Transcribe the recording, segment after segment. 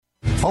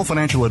All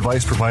financial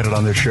advice provided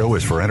on this show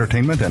is for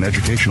entertainment and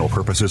educational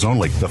purposes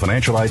only. The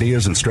financial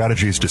ideas and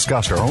strategies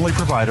discussed are only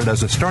provided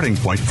as a starting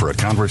point for a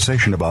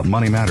conversation about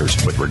money matters.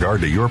 With regard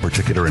to your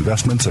particular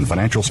investments and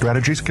financial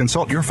strategies,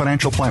 consult your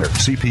financial planner,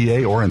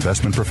 CPA, or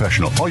investment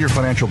professional. All your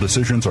financial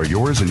decisions are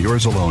yours and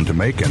yours alone to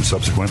make, and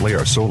subsequently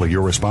are solely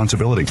your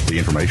responsibility. The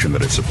information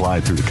that is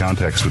supplied through the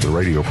context of the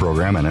radio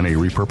program and any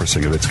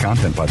repurposing of its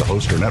content by the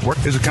host or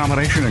network is a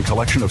combination and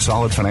collection of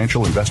solid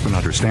financial investment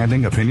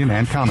understanding, opinion,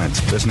 and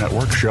comments. This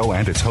network, show,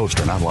 and its host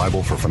are not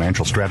liable for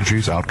financial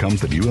strategies,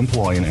 outcomes that you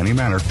employ in any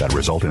manner that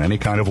result in any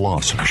kind of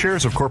loss.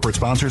 Shares of corporate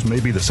sponsors may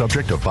be the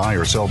subject of buy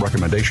or sell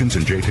recommendations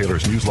in Jay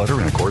Taylor's newsletter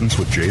in accordance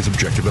with Jay's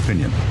objective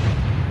opinion.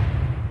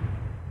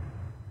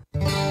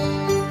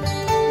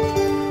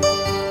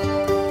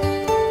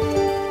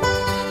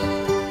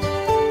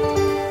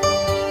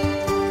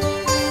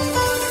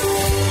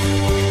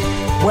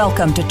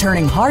 Welcome to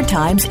Turning Hard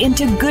Times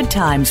into Good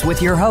Times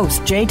with your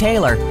host, Jay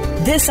Taylor.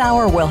 This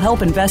hour will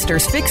help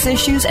investors fix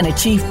issues and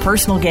achieve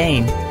personal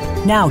gain.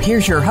 Now,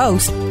 here's your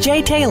host,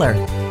 Jay Taylor.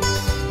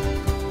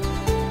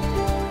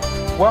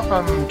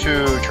 Welcome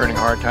to Turning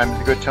Hard Times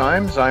into Good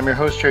Times. I'm your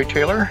host, Jay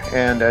Taylor,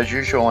 and as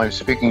usual, I'm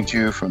speaking to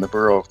you from the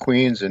borough of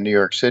Queens in New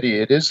York City.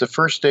 It is the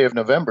first day of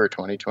November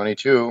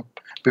 2022.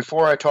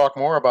 Before I talk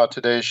more about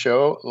today's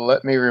show,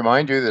 let me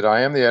remind you that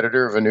I am the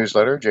editor of a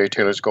newsletter, Jay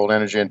Taylor's Gold,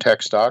 Energy, and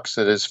Tech Stocks,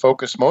 that is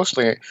focused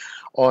mostly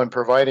on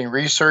providing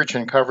research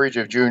and coverage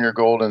of junior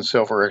gold and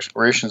silver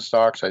exploration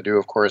stocks. I do,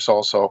 of course,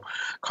 also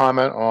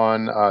comment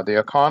on the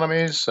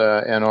economies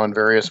and on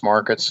various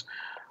markets,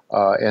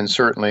 and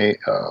certainly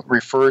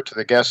refer to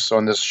the guests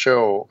on this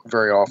show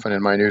very often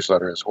in my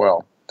newsletter as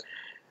well.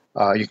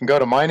 You can go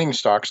to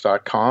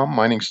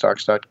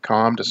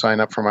miningstocks.com to sign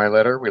up for my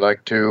letter. We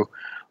like to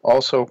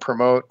also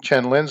promote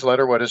Chen Lin's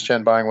letter, What is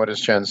Chen Buying, What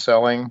is Chen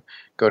Selling?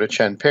 Go to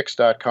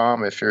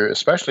chenpicks.com if you're,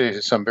 especially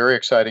some very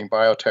exciting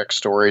biotech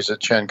stories that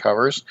Chen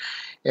covers.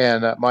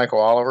 And Michael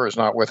Oliver is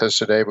not with us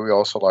today, but we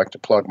also like to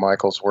plug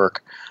Michael's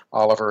work,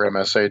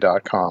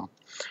 olivermsa.com.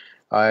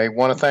 I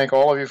want to thank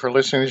all of you for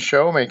listening to the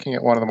show, making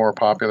it one of the more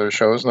popular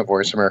shows in the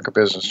Voice America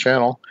Business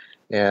Channel,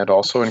 and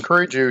also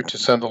encourage you to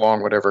send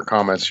along whatever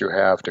comments you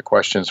have to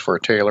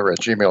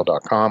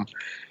questionsfortaylor@gmail.com.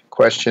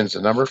 Questions,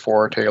 the number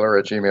 4,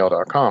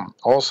 Taylor@gmail.com.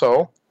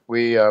 Also,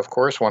 we, of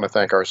course, want to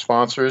thank our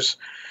sponsors.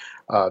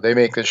 They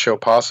make this show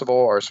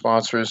possible. Our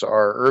sponsors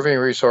are Irving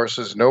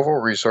Resources, Novo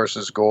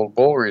Resources, Gold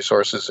Bull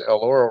Resources, El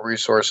Oro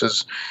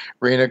Resources,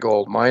 Rena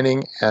Gold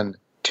Mining, and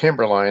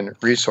Timberline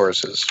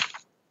Resources.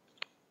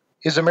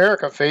 Is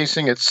America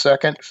facing its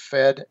second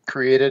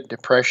Fed-created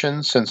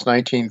depression since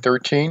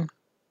 1913?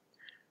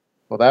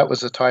 Well, that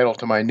was the title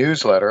to my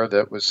newsletter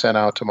that was sent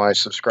out to my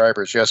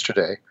subscribers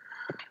yesterday.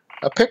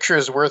 A picture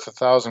is worth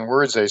 1,000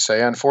 words, they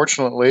say.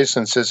 Unfortunately,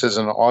 since this is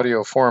an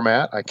audio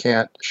format, I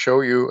can't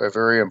show you a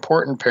very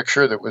important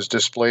picture that was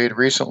displayed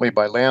recently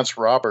by Lance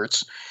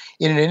Roberts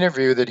in an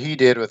interview that he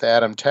did with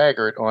Adam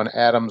Taggart on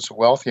Adam's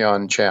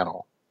Wealthion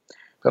channel.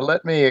 But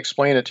let me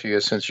explain it to you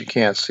since you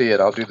can't see it.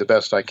 I'll do the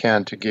best I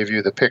can to give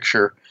you the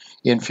picture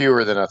in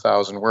fewer than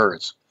 1,000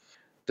 words.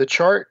 The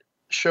chart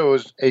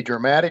shows a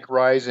dramatic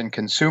rise in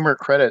consumer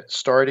credit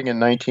starting in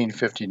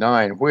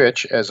 1959,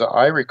 which, as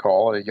I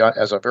recall,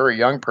 as a very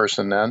young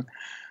person then,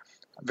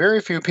 very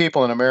few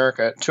people in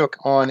America took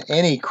on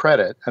any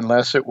credit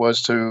unless it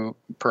was to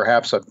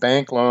perhaps a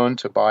bank loan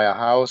to buy a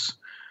house.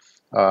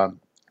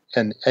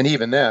 And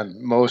even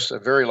then, most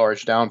very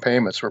large down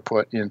payments were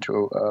put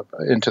into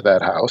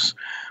that house,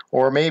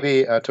 or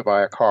maybe to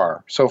buy a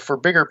car. So for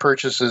bigger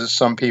purchases,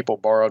 some people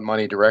borrowed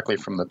money directly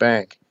from the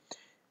bank.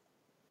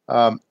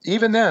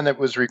 Even then, it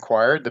was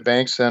required. The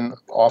banks then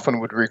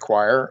often would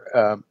require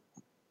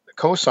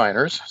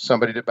co-signers,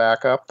 somebody to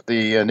back up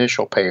the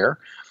initial payer.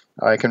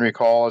 I can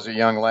recall as a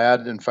young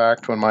lad, in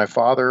fact, when my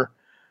father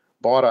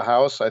bought a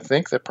house, I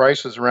think the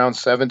price was around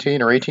 $17,000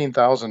 or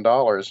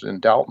 $18,000 in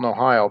Dalton,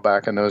 Ohio,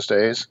 back in those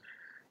days.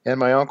 And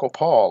my Uncle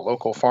Paul,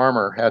 local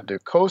farmer, had to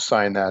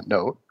co-sign that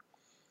note.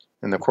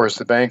 And of course,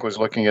 the bank was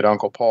looking at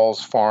Uncle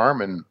Paul's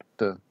farm and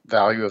the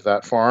value of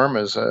that farm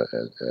as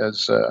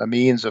a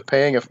means of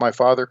paying if my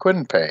father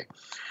couldn't pay.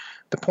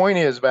 The point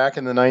is, back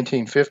in the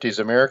 1950s,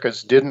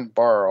 Americans didn't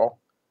borrow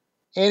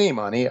any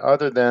money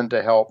other than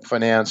to help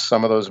finance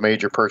some of those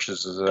major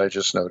purchases that I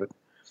just noted.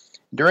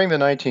 During the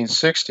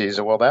 1960s,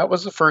 well, that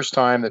was the first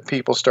time that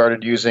people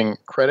started using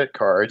credit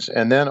cards,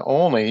 and then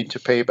only to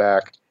pay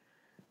back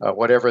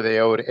whatever they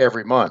owed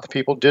every month.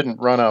 People didn't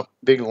run up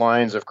big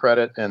lines of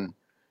credit and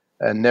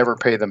never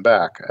pay them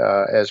back,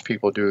 as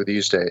people do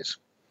these days.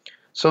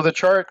 So the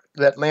chart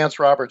that Lance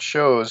Roberts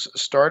shows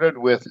started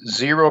with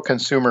zero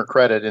consumer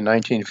credit in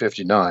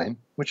 1959,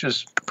 which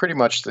is pretty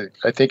much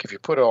I think if you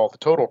put all the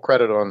total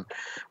credit on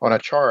a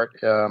chart,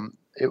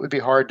 it would be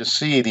hard to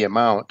see the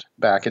amount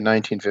back in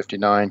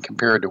 1959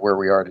 compared to where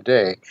we are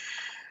today.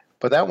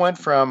 But that went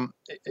from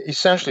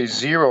essentially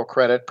zero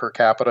credit per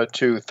capita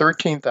to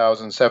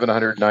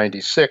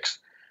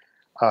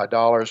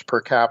 $13,796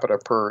 per capita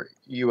per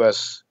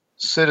U.S.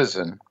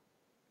 citizen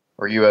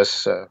or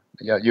U.S.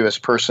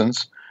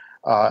 persons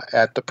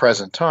at the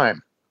present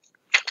time.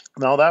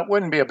 Now, that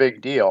wouldn't be a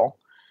big deal,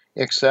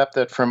 except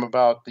that from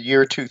about the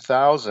year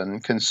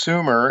 2000,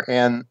 consumer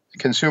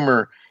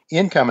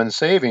income and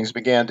savings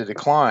began to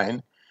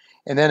decline.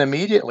 And then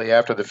immediately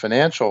after the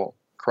financial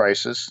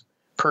crisis,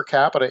 per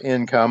capita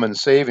income and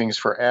savings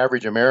for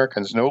average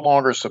Americans no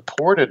longer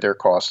supported their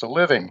cost of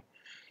living.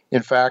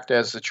 In fact,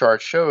 as the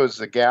chart shows,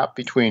 the gap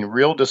between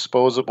real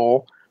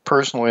disposable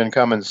personal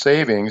income and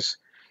savings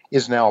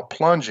is now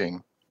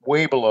plunging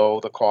way below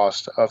the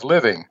cost of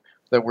living.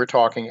 That we're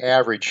talking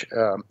average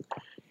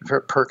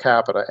per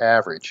capita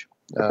average,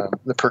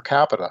 the per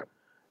capita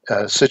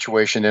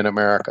situation in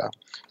America.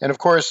 And of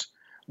course,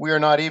 we are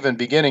not even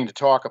beginning to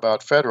talk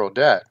about federal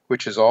debt,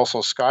 which is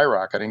also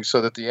skyrocketing, so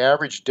that the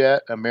average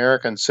debt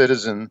American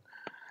citizen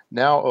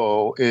now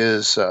owe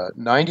is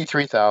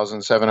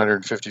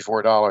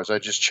 $93,754. I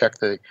just checked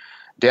the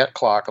debt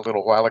clock a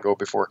little while ago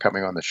before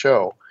coming on the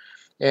show.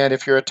 And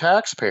if you're a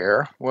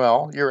taxpayer,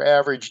 well, your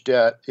average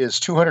debt is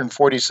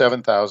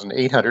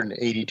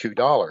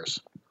 $247,882.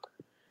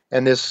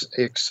 And this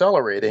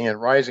accelerating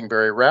and rising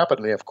very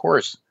rapidly, of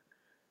course.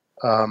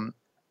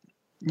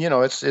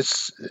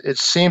 It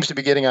seems to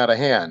be getting out of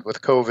hand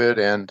with COVID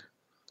and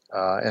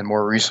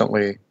more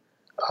recently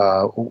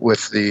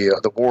with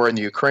the war in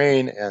the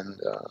Ukraine and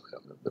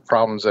the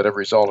problems that have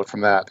resulted from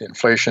that,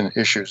 inflation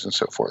issues and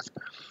so forth.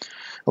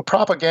 Well,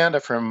 propaganda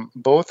from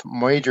both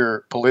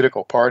major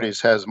political parties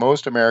has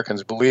most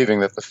Americans believing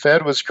that the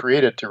Fed was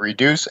created to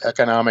reduce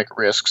economic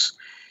risks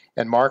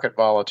and market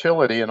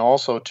volatility and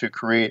also to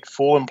create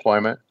full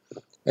employment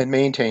and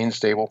maintain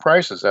stable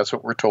prices. That's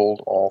what we're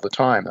told all the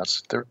time.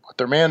 That's what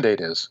their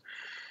mandate is.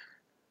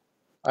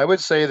 I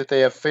would say that they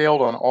have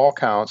failed on all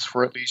counts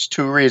for at least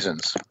two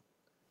reasons.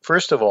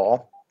 First of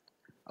all,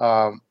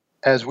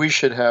 as we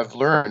should have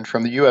learned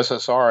from the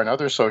USSR and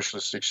other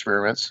socialist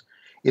experiments,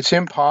 it's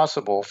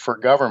impossible for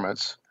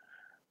governments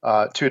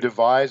to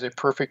devise a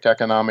perfect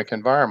economic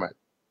environment.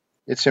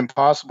 It's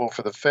impossible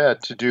for the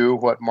Fed to do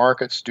what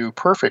markets do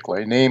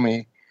perfectly,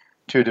 namely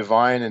to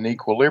define an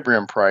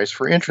equilibrium price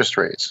for interest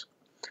rates.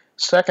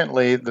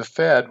 Secondly, the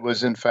Fed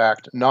was in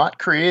fact not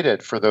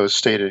created for those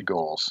stated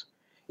goals.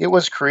 It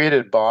was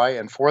created by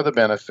and for the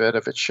benefit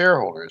of its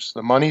shareholders,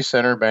 the money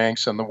center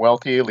banks and the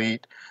wealthy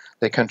elite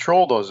that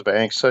controlled those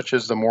banks, such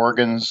as the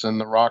Morgans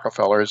and the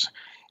Rockefellers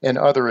and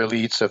other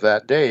elites of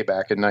that day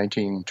back in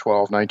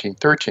 1912,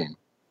 1913.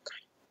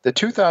 The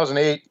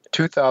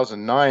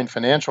 2008-2009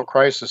 financial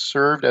crisis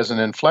served as an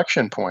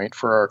inflection point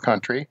for our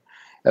country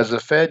as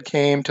the Fed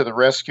came to the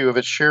rescue of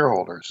its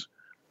shareholders,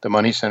 the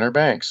money center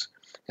banks.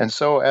 And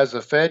so as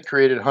the Fed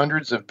created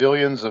hundreds of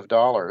billions of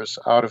dollars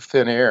out of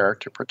thin air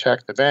to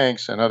protect the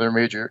banks and other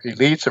major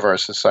elites of our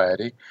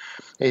society,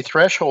 a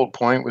threshold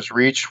point was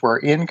reached where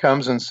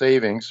incomes and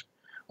savings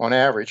on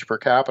average per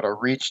capita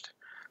reached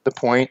the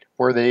point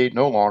where they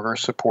no longer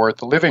support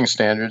the living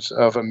standards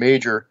of a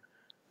major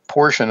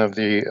portion of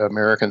the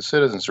American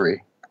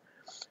citizenry.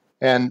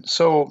 And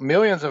so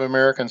millions of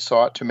Americans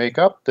sought to make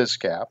up this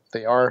gap.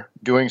 They are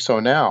doing so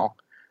now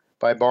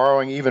by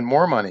borrowing even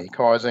more money,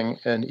 causing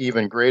an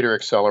even greater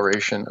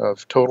acceleration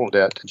of total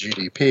debt to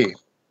GDP.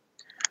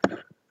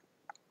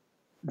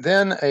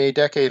 Then a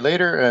decade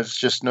later, as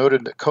just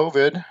noted,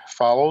 COVID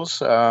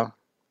follows.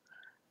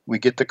 We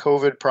get the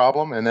COVID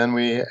problem, and then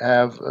we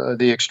have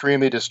the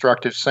extremely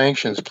destructive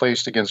sanctions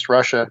placed against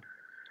Russia.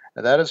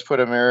 And that has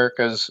put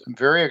America's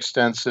very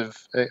existence,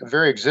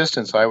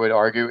 I would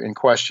argue, in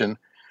question,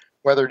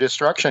 whether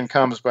destruction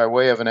comes by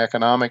way of an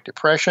economic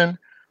depression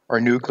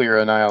or nuclear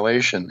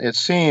annihilation. It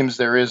seems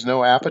there is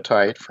no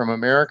appetite from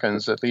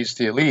Americans, at least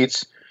the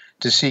elites,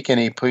 to seek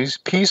any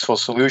peaceful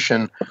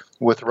solution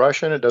with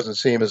Russia. And it doesn't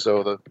seem as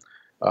though the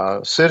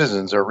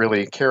citizens are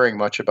really caring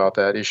much about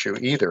that issue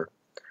either.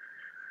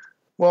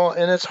 Well,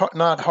 and it's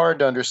not hard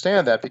to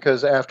understand that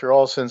because, after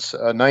all, since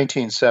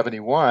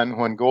 1971,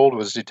 when gold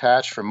was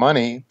detached from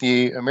money,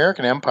 the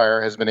American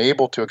empire has been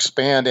able to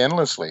expand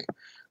endlessly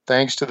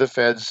thanks to the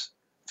Fed's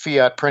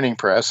fiat printing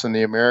press and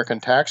the American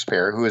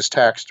taxpayer, who is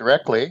taxed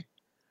directly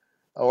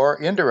or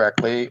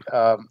indirectly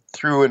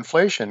through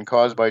inflation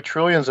caused by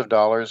trillions of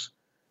dollars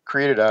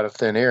created out of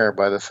thin air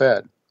by the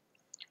Fed.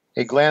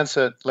 A glance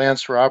at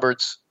Lance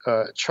Roberts'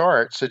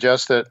 chart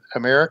suggests that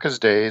America's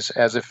days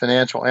as a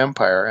financial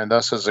empire, and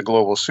thus as a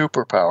global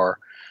superpower,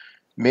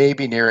 may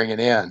be nearing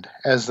an end.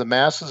 As the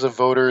masses of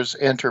voters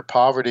enter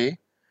poverty,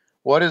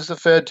 what is the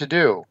Fed to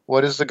do?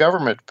 What is the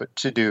government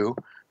to do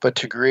but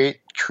to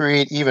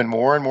create even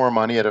more and more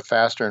money at a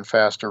faster and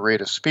faster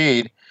rate of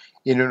speed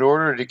in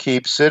order to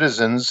keep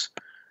citizens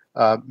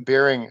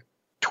bearing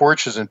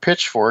torches and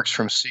pitchforks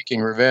from seeking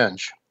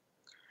revenge?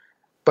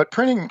 But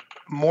printing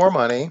more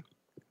money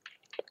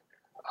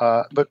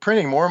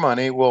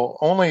will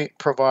only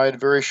provide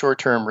very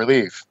short-term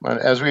relief.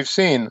 As we've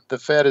seen, the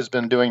Fed has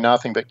been doing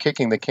nothing but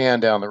kicking the can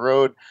down the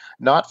road,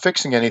 not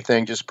fixing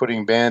anything, just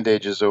putting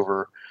bandages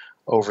over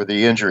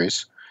the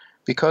injuries.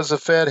 Because the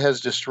Fed has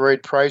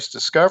destroyed price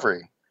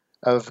discovery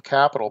of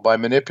capital by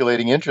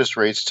manipulating interest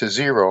rates to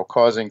zero,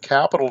 causing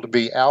capital to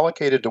be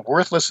allocated to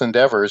worthless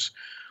endeavors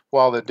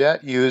while the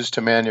debt used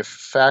to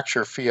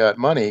manufacture fiat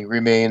money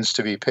remains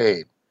to be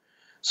paid.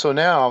 So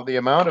now the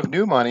amount of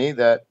new money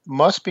that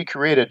must be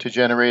created to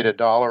generate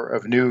 $1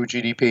 of new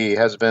GDP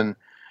has been,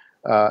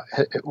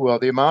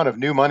 the amount of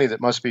new money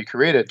that must be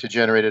created to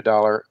generate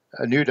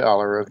a new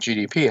dollar of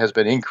GDP has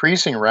been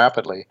increasing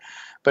rapidly,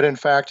 but in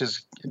fact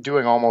is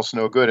doing almost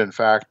no good. In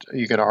fact,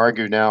 you can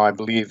argue now, I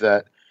believe,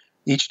 that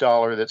each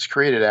dollar that's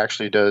created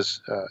actually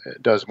does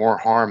more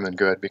harm than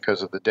good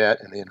because of the debt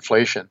and the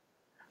inflation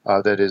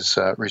that is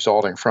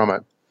resulting from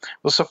it.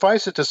 Well,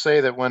 suffice it to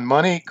say that when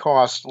money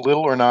costs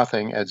little or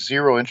nothing at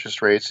zero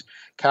interest rates,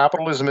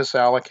 capital is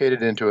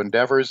misallocated into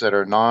endeavors that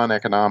are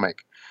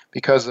non-economic.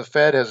 Because the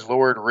Fed has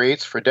lowered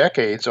rates for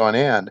decades on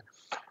end,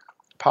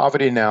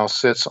 poverty now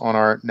sits on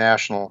our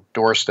national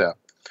doorstep.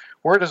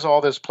 Where does all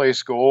this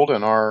place gold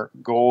and our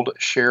gold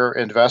share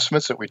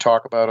investments that we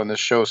talk about on this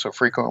show so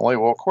frequently?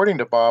 Well, according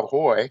to Bob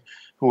Hoye,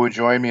 who will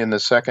join me in the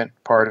second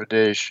part of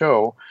today's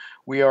show,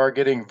 we are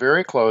getting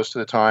very close to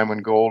the time when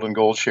gold and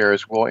gold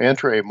shares will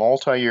enter a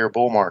multi-year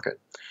bull market.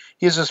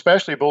 He is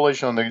especially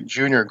bullish on the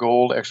junior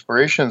gold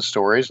exploration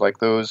stories like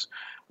those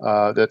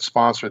that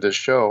sponsor this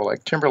show,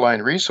 like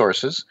Timberline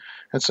Resources.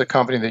 It's a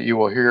company that you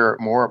will hear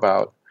more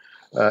about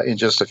in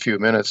just a few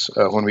minutes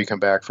when we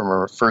come back from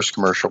our first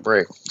commercial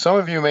break. Some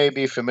of you may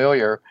be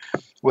familiar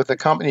with a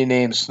company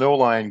named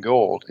Snowline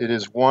Gold. It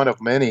is one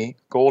of many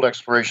gold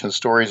exploration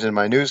stories in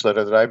my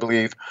newsletter that I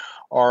believe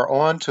are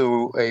on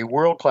to a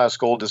world-class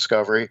gold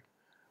discovery.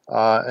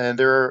 And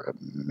there are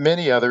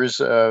many others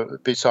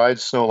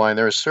besides Snowline.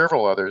 There are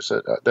several others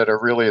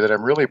that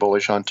I'm really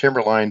bullish on.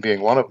 Timberline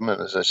being one of them,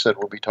 and as I said,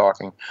 we'll be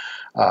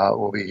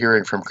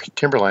hearing from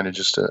Timberline in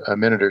just a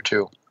minute or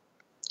two.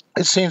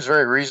 It seems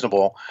very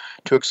reasonable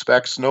to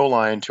expect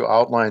Snowline to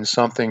outline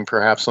something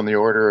perhaps on the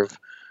order of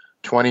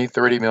 20,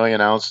 30 million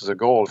ounces of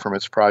gold from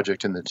its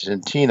project in the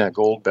Tintina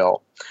Gold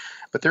Belt.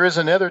 But there is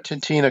another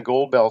Tintina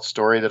Gold Belt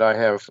story that I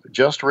have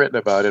just written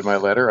about in my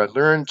letter. I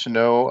learned to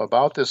know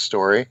about this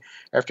story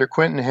after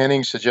Quentin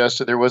Henning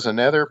suggested there was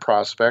another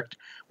prospect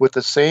with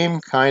the same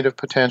kind of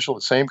potential,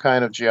 the same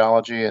kind of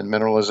geology and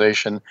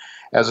mineralization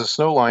as a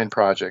Snowline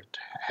project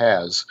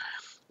has.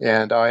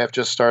 And I have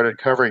just started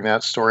covering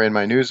that story in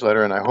my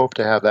newsletter, and I hope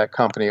to have that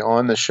company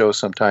on the show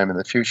sometime in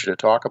the future to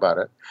talk about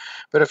it.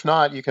 But if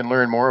not, you can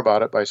learn more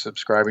about it by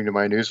subscribing to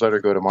my newsletter.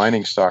 Go to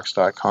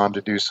miningstocks.com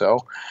to do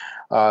so.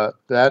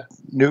 That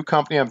new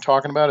company I'm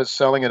talking about is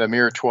selling at a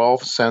mere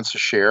 12 cents a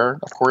share.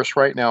 Of course,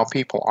 right now,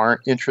 people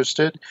aren't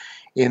interested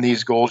in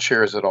these gold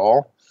shares at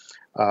all.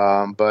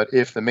 But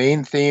if the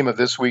main theme of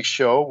this week's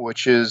show,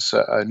 which is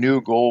a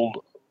new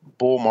gold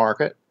bull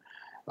market,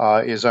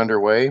 is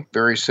underway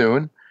very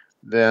soon,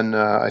 then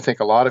I think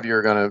a lot of you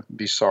are going to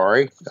be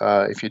sorry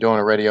if you don't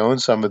already own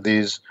some of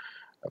these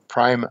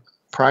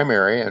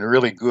primary and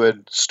really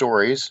good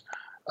stories.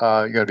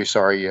 You're going to be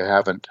sorry you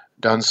haven't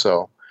done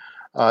so.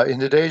 In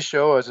today's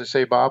show, as I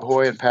say, Bob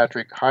Hoye and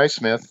Patrick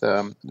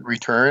Highsmith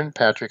return.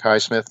 Patrick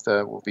Highsmith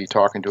will be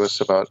talking to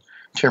us about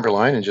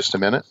Timberline in just a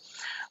minute.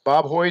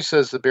 Bob Hoye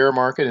says the bear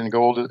market in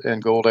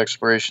gold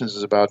explorations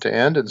is about to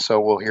end, and so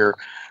we'll hear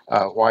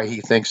why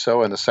he thinks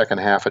so in the second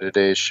half of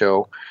today's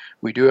show.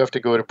 We do have to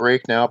go to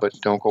break now, but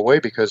don't go away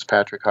because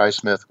Patrick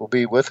Highsmith will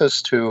be with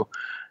us to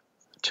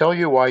tell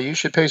you why you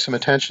should pay some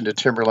attention to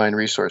Timberline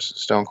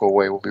Resources. Don't go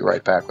away. We'll be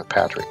right back with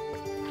Patrick.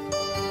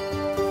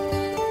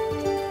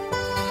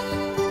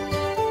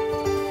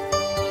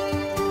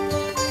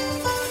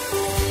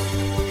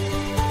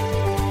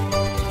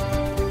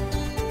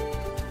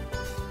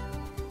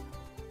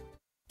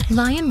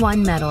 Lion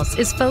One Metals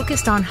is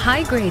focused on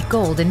high-grade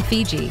gold in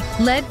Fiji,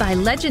 led by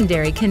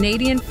legendary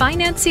Canadian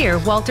financier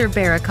Walter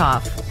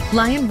Barakoff.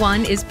 Lion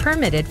One is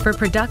permitted for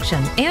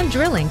production and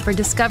drilling for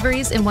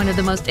discoveries in one of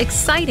the most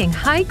exciting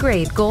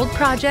high-grade gold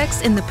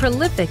projects in the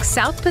prolific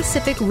South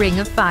Pacific Ring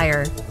of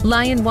Fire.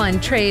 Lion One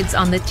trades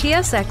on the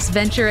TSX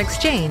Venture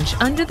Exchange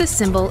under the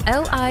symbol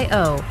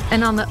LIO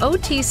and on the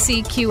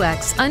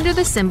OTCQX under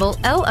the symbol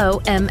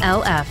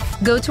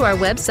LOMLF. Go to our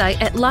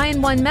website at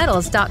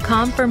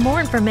liononemetals.com for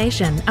more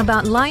information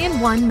about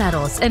Lion One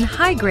Metals and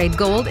high-grade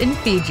gold in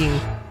Fiji.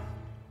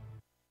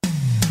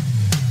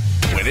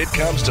 When it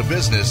comes to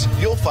business,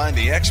 you'll find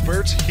the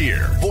experts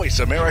here. Voice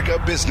America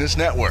Business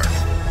Network.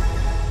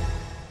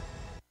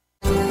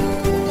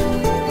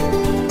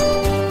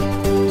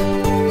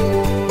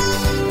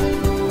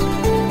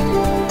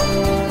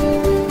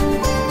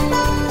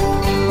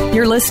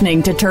 You're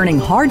listening to Turning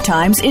Hard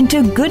Times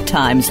into Good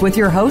Times with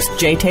your host,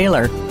 Jay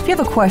Taylor. If you have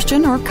a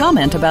question or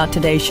comment about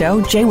today's show,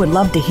 Jay would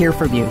love to hear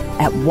from you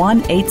at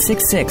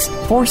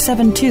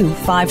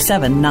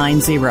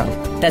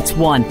 1-866-472-5790. That's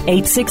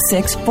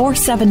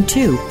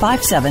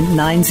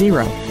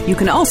 1-866-472-5790. You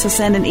can also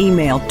send an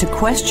email to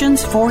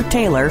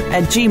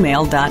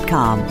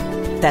questionsfortaylor@gmail.com.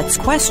 That's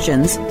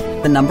questions,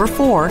 the number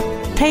 4,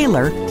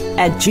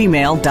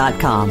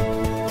 Taylor@gmail.com.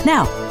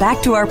 Now,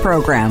 back to our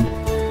program.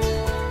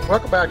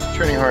 Welcome back to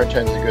Turning Hard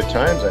Times into Good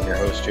Times. I'm your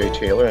host, Jay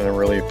Taylor, and I'm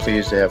really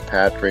pleased to have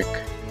Patrick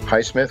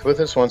Highsmith with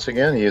us once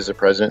again. He is the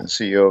president and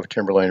CEO of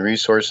Timberline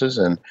Resources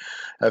and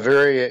a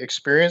very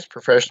experienced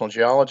professional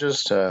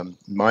geologist,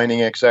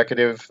 mining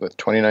executive with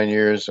 29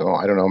 years. Oh,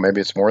 I don't know,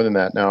 maybe it's more than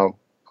that now,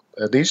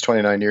 at least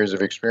 29 years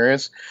of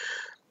experience.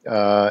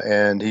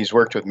 And he's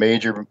worked with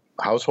major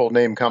household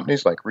name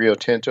companies like Rio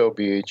Tinto,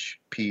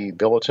 BHP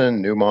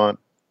Billiton, Newmont,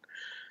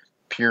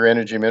 Pure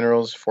Energy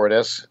Minerals,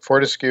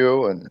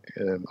 Fortescue, an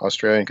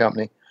Australian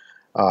company.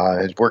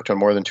 Has worked on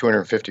more than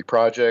 250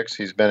 projects.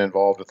 He's been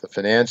involved with the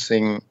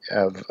financing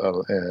of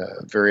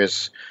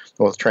various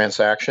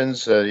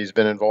transactions that he's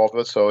been involved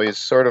with. So he's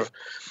sort of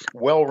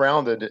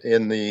well-rounded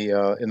in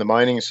the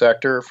mining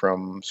sector,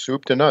 from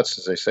soup to nuts,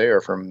 as they say,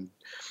 or from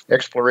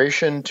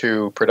exploration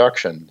to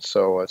production.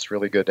 So it's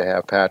really good to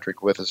have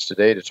Patrick with us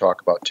today to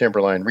talk about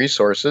Timberline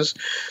Resources.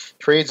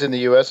 Trades in the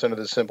U.S. under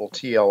the symbol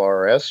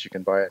TLRS. You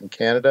can buy it in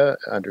Canada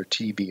under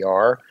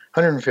TBR.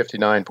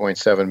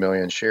 159.7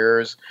 million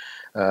shares.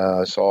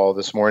 Saw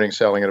this morning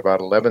selling at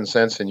about 11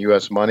 cents in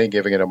U.S. money,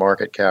 giving it a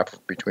market cap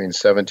of between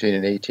 17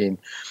 and 18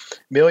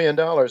 million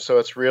dollars. So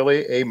it's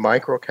really a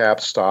microcap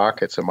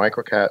stock. It's a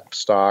microcap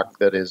stock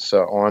that is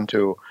on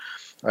to,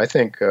 I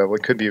think,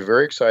 what could be a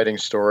very exciting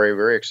story,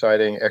 very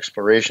exciting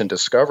exploration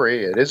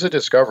discovery. It is a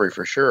discovery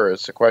for sure.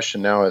 It's the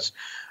question now is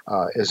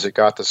it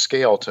got the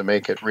scale to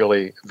make it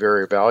really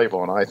very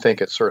valuable? And I think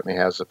it certainly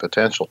has the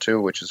potential to,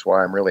 which is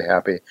why I'm really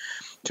happy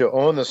to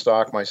own the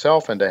stock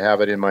myself and to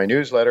have it in my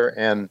newsletter,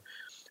 and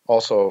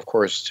also, of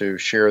course, to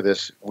share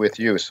this with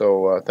you.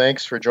 So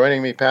thanks for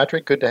joining me,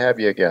 Patrick. Good to have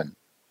you again.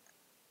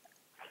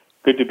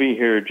 Good to be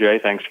here, Jay.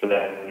 Thanks for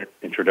that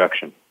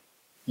introduction.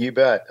 You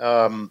bet.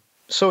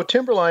 So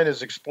Timberline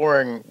is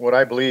exploring what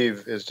I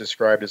believe is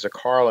described as a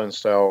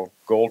Carlin-style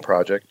gold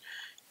project.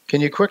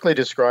 Can you quickly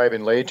describe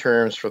in lay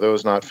terms, for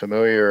those not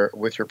familiar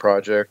with your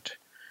project,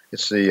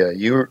 it's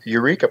the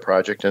Eureka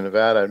project in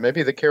Nevada,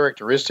 maybe the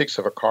characteristics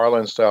of a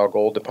Carlin-style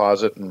gold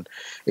deposit, and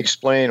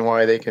explain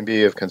why they can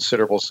be of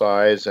considerable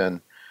size,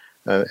 and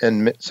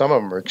some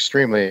of them are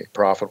extremely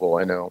profitable,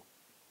 I know.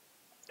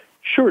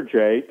 Sure,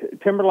 Jay.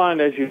 Timberline,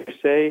 as you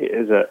say,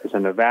 is a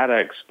Nevada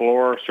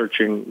explorer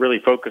searching, really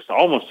focused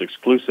almost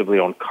exclusively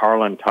on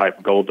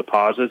Carlin-type gold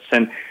deposits.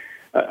 And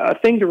a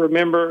thing to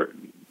remember,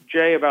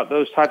 Jay, about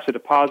those types of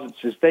deposits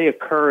is they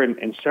occur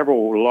in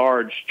several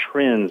large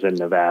trends in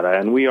Nevada,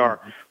 and we are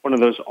one of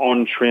those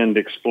on-trend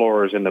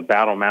explorers in the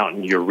Battle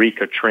Mountain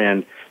Eureka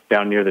trend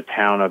down near the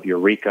town of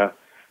Eureka,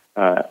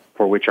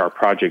 for which our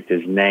project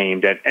is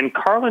named. And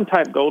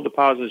Carlin-type gold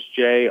deposits,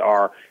 Jay,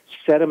 are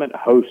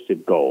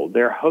sediment-hosted gold.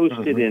 They're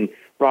hosted in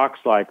rocks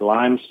like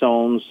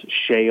limestones,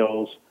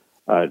 shales,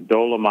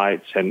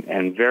 dolomites,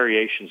 and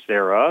variations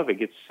thereof. It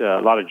gets a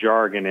lot of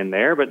jargon in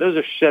there, but those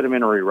are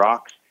sedimentary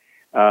rocks.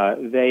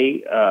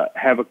 They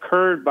have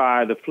occurred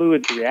by the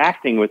fluids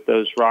reacting with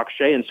those rocks,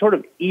 Jay, and sort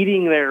of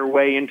eating their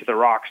way into the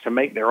rocks to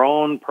make their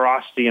own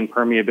porosity and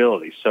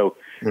permeability. So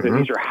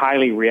these are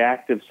highly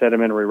reactive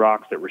sedimentary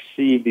rocks that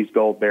receive these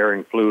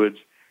gold-bearing fluids.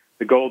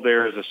 The gold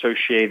there is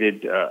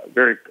associated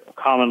very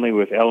commonly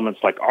with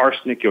elements like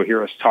arsenic. You'll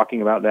hear us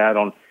talking about that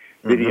on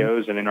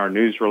videos and in our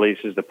news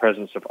releases. The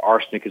presence of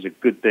arsenic is a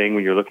good thing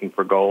when you're looking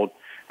for gold,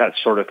 that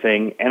sort of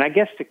thing. And I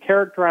guess to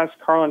characterize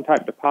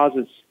Carlin-type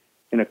deposits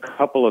in a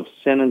couple of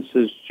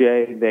sentences,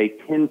 Jay, they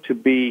tend to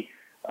be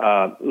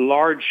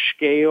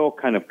large-scale,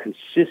 kind of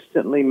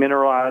consistently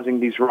mineralizing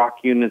these rock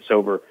units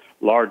over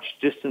large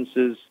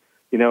distances,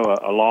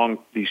 along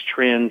these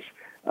trends.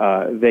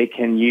 They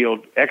can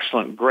yield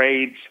excellent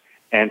grades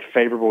and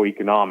favorable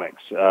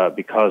economics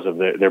because of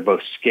their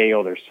both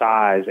scale, their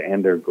size,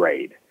 and their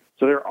grade.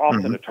 So they're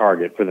often a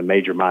target for the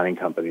major mining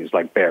companies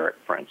like Barrick,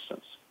 for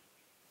instance.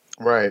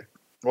 Right.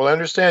 Well, I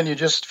understand you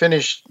just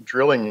finished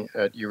drilling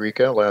at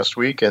Eureka last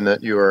week, and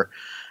that you are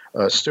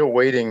still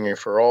waiting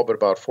for all but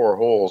about 4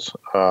 holes.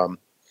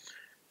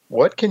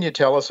 What can you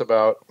tell us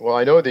about? Well,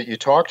 I know that you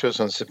talked to us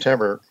on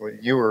September.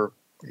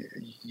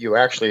 You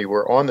actually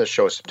were on the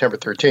show September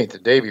 13th, the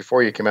day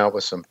before you came out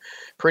with some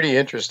pretty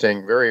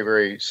interesting, very,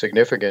 very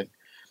significant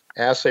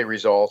assay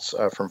results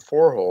from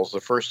 4 holes,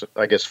 the first,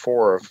 I guess,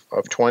 4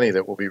 of 20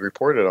 that will be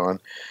reported on.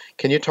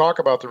 Can you talk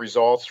about the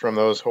results from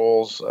those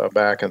holes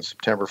back on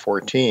September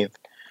 14th?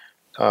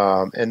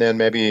 And then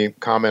maybe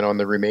comment on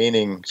the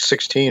remaining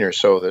 16 or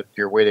so that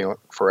you're waiting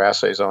for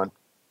assays on.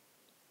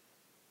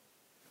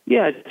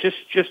 Yeah,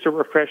 just a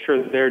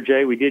refresher there,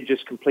 Jay. We did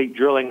just complete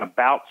drilling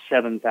about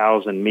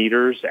 7,000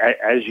 meters.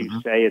 As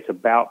you say, it's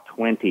about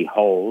 20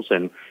 holes,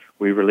 and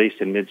we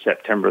released in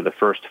mid-September the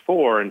first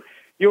 4. And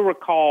you'll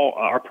recall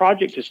our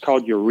project is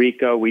called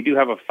Eureka. We do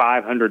have a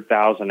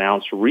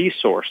 500,000-ounce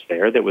resource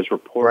there that was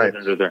reported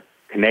under the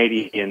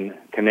Canadian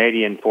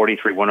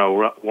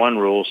 43-101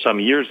 rules some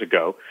years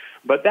ago.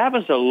 But that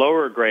was a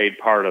lower grade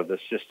part of the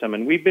system,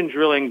 and we've been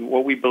drilling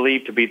what we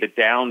believe to be the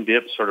down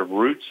dip sort of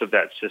roots of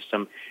that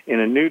system in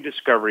a new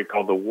discovery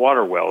called the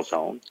Water Well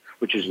Zone,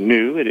 which is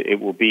new. It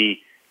will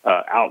be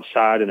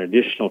outside and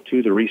additional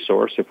to the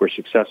resource if we're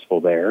successful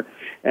there.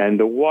 And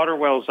the Water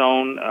Well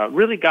Zone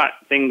really got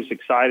things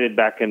excited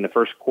back in the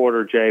first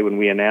quarter, Jay, when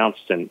we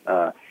announced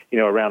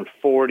around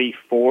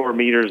 44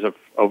 meters of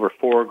over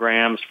 4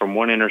 grams from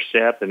one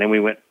intercept, and then we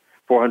went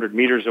 400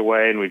 meters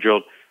away and we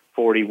drilled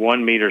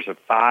 41 meters of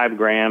 5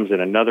 grams in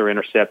another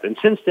intercept. And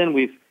since then,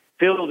 we've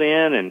filled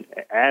in and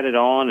added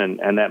on,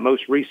 and that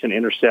most recent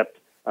intercept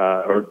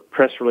or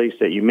press release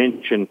that you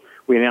mentioned,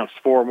 we announced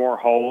 4 more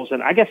holes.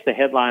 And I guess the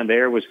headline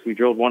there was we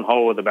drilled one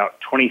hole with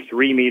about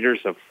 23 meters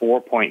of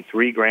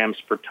 4.3 grams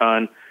per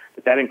ton,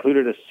 but that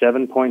included a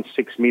 7.6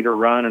 meter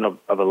run of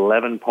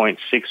 11.6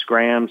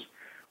 grams.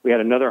 We had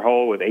another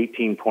hole with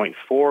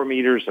 18.4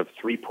 meters of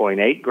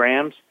 3.8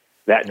 grams.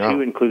 That, too,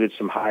 included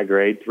some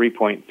high-grade,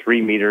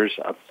 3.3 meters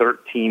of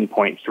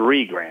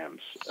 13.3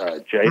 grams,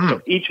 Jay.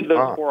 So each of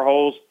those 4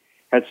 holes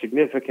had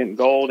significant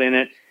gold in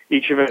it.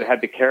 Each of it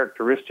had the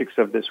characteristics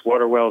of this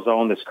water well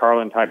zone, this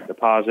Carlin-type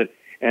deposit.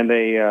 And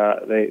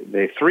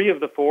they 3 of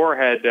the 4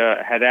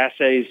 had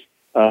assays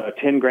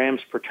 10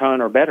 grams per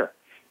ton or better.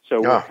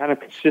 So we're kind of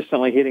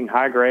consistently hitting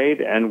high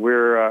grade, and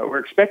we're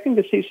expecting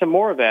to see some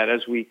more of that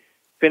as we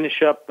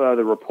finish up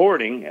the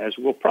reporting, as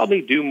we'll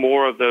probably do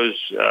more of those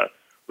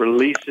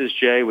releases,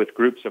 Jay, with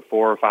groups of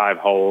 4 or 5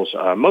 holes,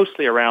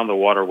 mostly around the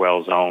water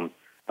well zone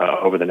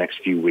over the next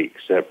few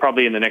weeks.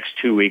 Probably in the next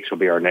 2 weeks will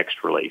be our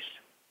next release.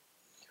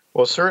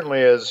 Well,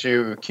 certainly as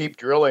you keep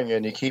drilling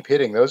and you keep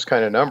hitting those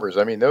kind of numbers,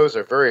 I mean, those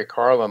are very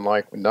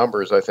Carlin-like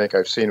numbers I think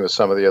I've seen with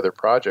some of the other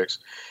projects.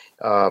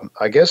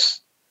 I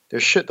guess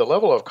the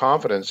level of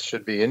confidence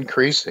should be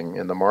increasing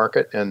in the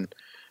market, and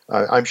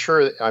I'm sure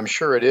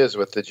it is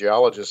with the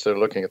geologists that are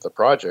looking at the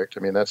project.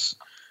 I mean, that's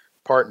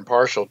part and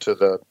parcel to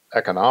the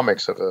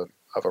economics of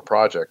a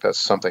project. That's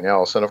something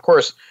else. And of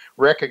course,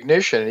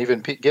 recognition, and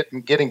even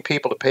getting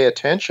people to pay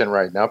attention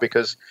right now,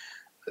 because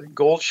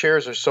gold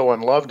shares are so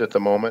unloved at the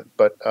moment.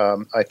 But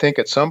I think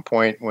at some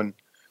point when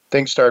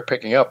things start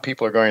picking up,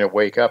 people are going to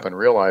wake up and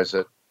realize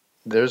that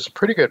there's a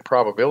pretty good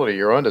probability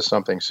you're onto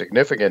something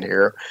significant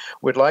here.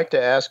 We'd like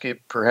to ask you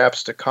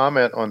perhaps to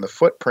comment on the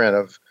footprint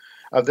of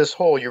this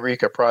whole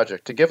Eureka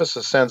project, to give us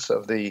a sense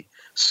of the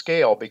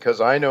scale,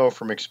 because I know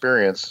from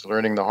experience,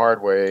 learning the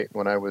hard way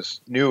when I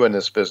was new in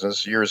this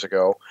business years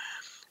ago,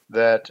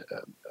 that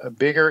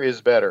bigger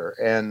is better.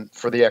 And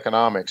for the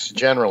economics,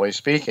 generally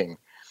speaking,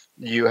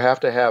 you have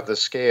to have the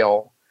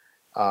scale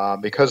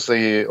because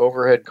the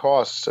overhead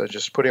costs,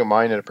 just putting a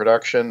mine into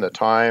production, the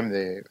time,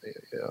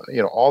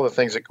 all the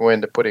things that go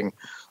into putting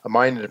a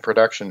mine into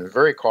production is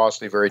very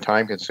costly, very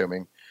time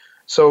consuming.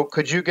 So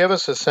could you give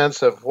us a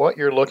sense of what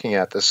you're looking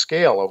at, the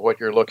scale of what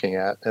you're looking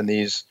at, and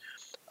these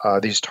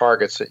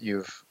targets that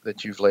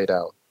you've laid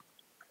out?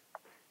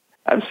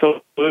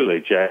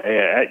 Absolutely,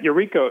 Jay. At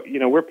Eureka,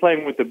 we're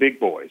playing with the big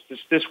boys.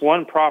 This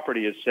one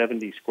property is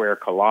 70 square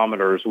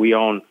kilometers. We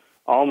own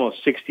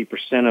almost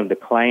 60% of the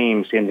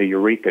claims in the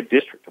Eureka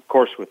district. Of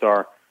course, with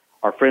our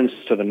friends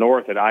to the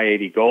north at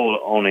I-80 Gold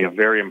owning a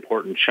very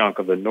important chunk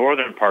of the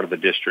northern part of the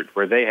district,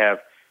 where they have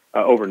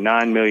over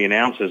 9 million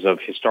ounces of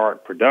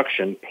historic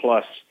production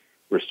plus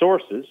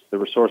resources. The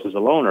resources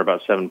alone are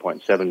about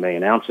 7.7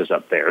 million ounces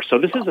up there. So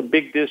this is a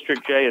big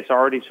district, Jay. It's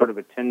already sort of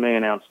a 10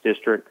 million ounce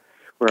district.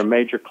 We're a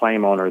major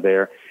claim owner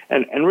there.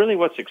 And really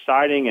what's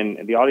exciting,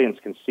 and the audience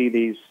can see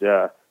these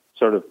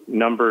sort of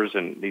numbers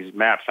and these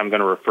maps I'm going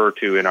to refer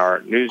to in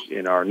our news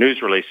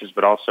releases,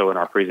 but also in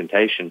our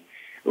presentation.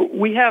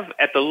 We have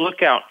at the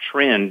Lookout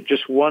Trend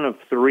just one of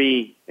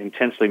 3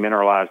 intensely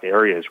mineralized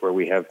areas where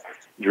we have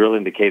drill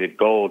indicated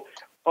gold,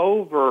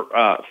 over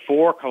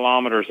 4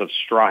 kilometers of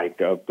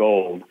strike of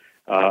gold,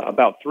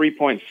 about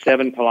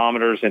 3.7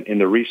 kilometers in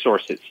the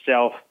resource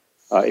itself.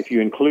 If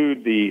you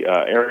include the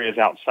areas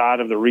outside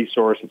of the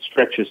resource, it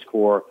stretches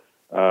for,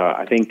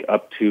 I think,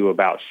 up to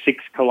about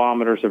 6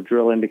 kilometers of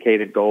drill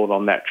indicated gold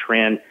on that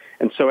trend.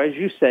 And so, as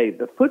you say,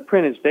 the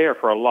footprint is there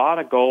for a lot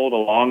of gold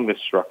along this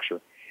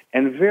structure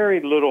and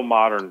very little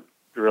modern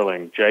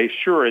drilling, Jay.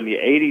 Sure, in the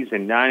 80s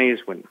and 90s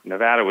when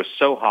Nevada was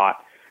so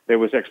hot, there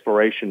was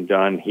exploration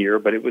done here,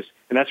 but and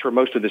that's where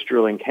most of this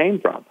drilling came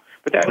from.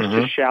 But that was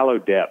just shallow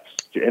depths.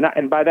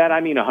 And by that, I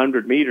mean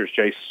 100 meters,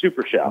 Jay,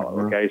 super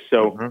shallow, okay?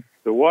 So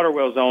the water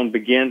well zone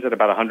begins at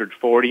about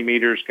 140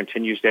 meters,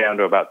 continues down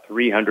to about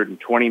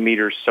 320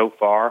 meters so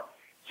far.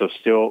 So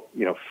still,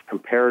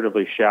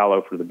 comparatively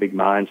shallow for the big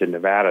mines in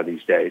Nevada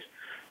these days.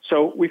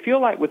 So we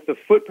feel like with the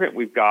footprint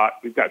we've got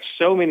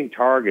so many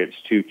targets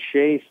to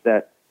chase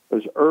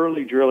those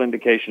early drill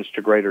indications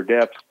to greater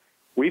depths.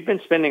 We've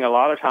been spending a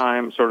lot of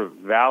time sort of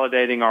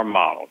validating our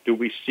model. Do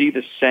we see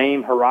the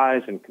same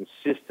horizon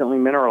consistently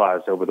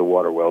mineralized over the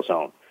water well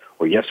zone?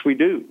 Well, yes, we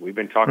do. We've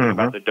been talking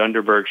about the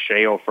Dunderberg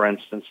Shale, for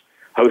instance,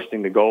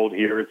 hosting the gold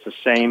here. It's the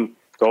same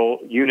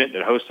gold unit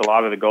that hosts a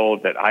lot of the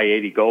gold that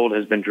I-80 Gold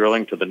has been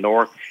drilling to the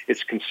north.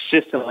 It's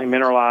consistently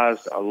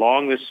mineralized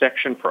along this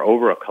section for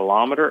over 1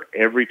 kilometer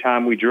every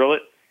time we drill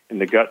it in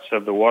the guts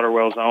of the water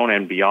well zone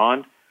and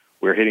beyond.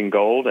 We're hitting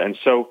gold. And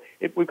so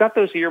we've got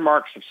those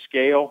earmarks of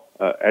scale,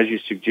 as you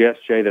suggest,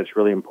 Jay, that's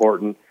really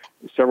important.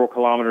 Several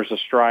kilometers of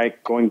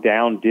strike, going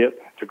down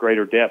dip to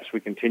greater depths.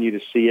 We continue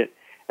to see it.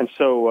 And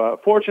so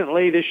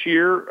fortunately this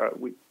year,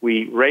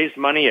 we raised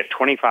money at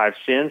 25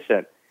 cents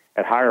at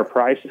higher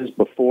prices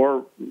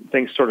before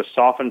things sort of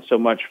softened so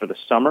much for the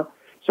summer.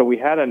 So we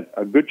had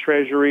a good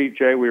treasury,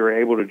 Jay. We were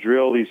able to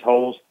drill these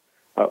holes.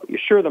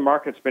 Sure, the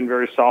market's been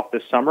very soft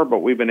this summer, but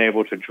we've been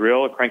able to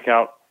drill and crank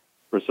out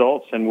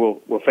results, and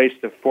we'll face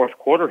the fourth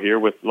quarter here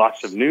with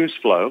lots of news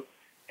flow.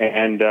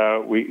 And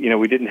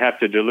we didn't have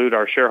to dilute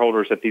our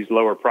shareholders at these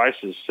lower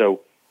prices,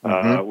 so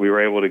we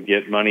were able to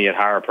get money at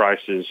higher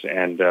prices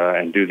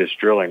and do this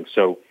drilling.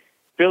 So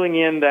filling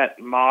in that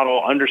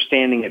model,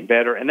 understanding it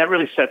better, and that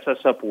really sets us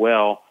up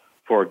well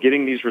for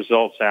getting these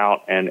results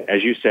out. And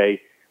as you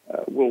say,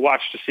 we'll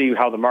watch to see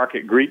how the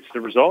market greets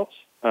the results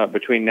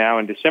between now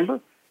and December.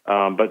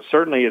 But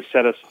certainly it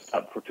set us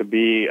up to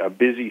be a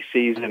busy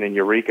season in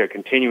Eureka,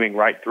 continuing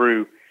right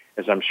through,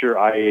 as I'm sure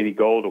I-80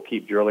 Gold will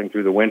keep drilling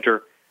through the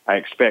winter. I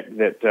expect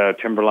that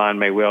Timberline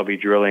may well be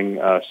drilling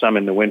some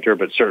in the winter,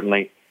 but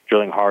certainly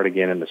drilling hard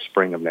again in the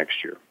spring of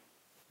next year.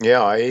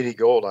 Yeah, I-80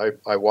 Gold.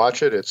 I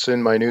watch it. It's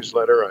in my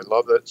newsletter. I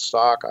love that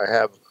stock. I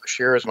have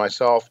shares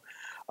myself.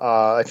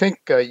 I think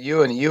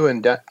you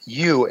and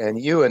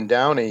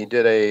Downey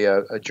did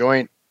a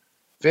joint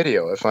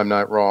video, if I'm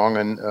not wrong,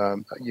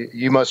 and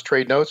you must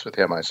trade notes with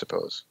him, I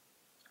suppose.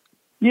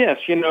 Yes,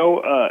 you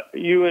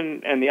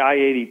and the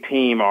I-80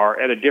 team are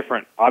at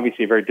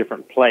obviously a very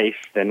different place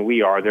than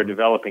we are. They're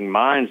developing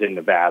mines in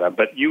Nevada,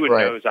 but Ewan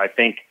knows, I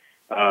think,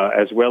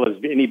 as well as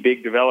any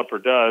big developer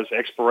does,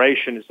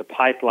 exploration is the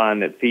pipeline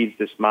that feeds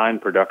this mine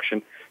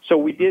production. So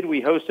we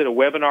hosted a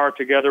webinar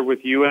together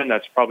with Ewan.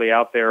 That's probably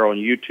out there on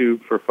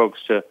YouTube for folks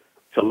to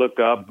look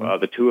up,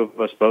 the two of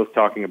us both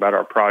talking about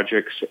our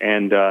projects.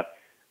 And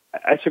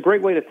it's a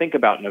great way to think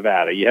about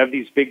Nevada. You have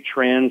these big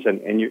trends,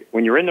 and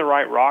when you're in the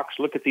right rocks,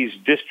 look at these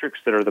districts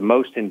that are the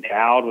most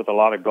endowed with a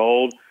lot of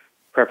gold,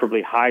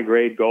 preferably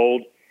high-grade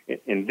gold.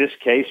 In this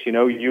case,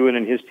 Ewan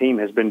and his team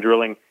has been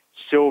drilling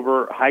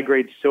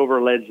high-grade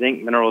silver, lead,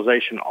 zinc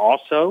mineralization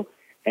also,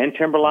 and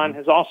Timberline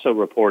has also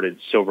reported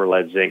silver,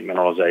 lead, zinc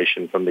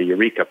mineralization from the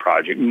Eureka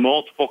project.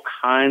 Multiple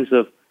kinds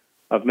of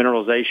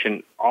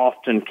mineralization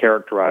often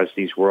characterize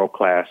these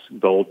world-class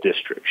gold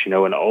districts.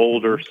 An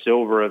older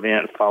silver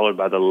event followed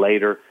by the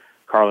later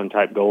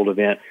Carlin-type gold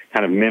event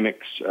kind of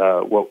mimics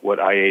what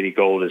I-80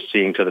 Gold is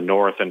seeing to the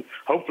north. And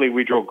hopefully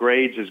we drill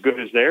grades as good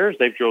as theirs.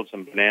 They've drilled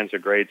some bonanza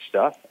grade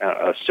stuff,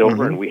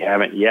 silver, and we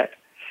haven't yet.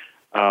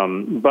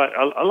 But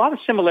a lot of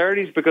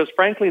similarities because,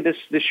 frankly, this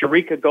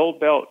Eureka gold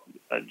belt,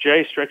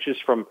 Jay, stretches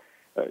from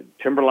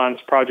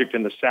Timberline's project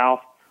in the south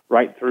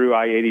right through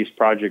I-80's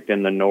project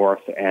in the north,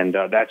 and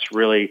that's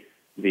really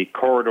the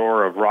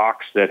corridor of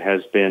rocks that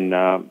has been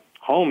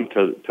home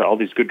to all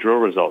these good drill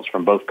results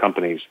from both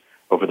companies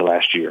over the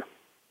last year.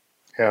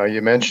 Yeah,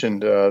 you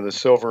mentioned the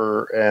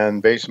silver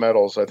and base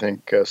metals, I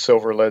think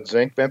silver, lead,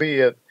 zinc.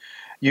 Maybe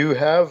you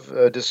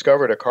have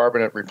discovered a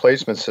carbonate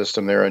replacement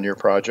system there on your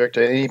project.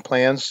 Any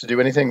plans to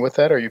do anything with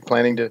that? Are you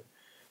planning to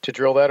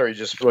drill that, or are you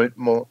just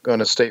going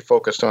to stay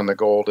focused on the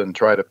gold and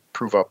try to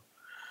prove up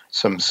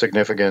some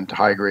significant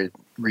high-grade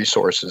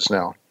resources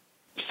now?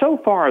 So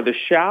far, the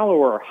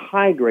shallower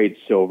high-grade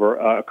silver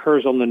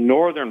occurs on the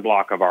northern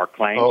block of our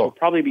claim. We'll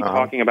probably be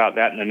talking about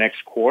that in the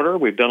next quarter.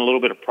 We've done a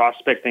little bit of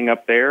prospecting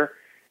up there,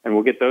 and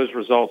we'll get those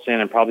results in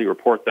and probably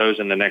report those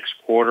in the next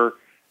quarter.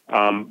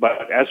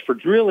 But as for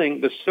drilling,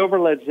 the silver,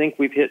 lead, zinc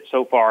we've hit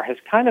so far has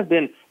kind of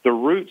been the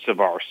roots of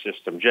our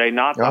system, Jay,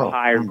 not the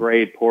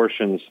higher-grade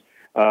portions.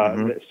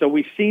 So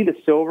we see the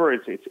silver.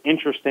 It's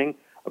interesting.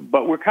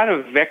 But we're kind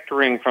of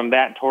vectoring from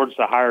that towards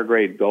the higher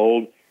grade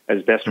gold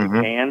as best we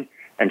can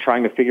and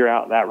trying to figure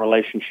out that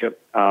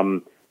relationship.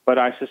 But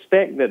I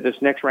suspect that this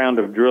next round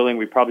of drilling,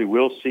 we probably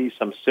will see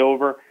some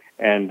silver.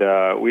 And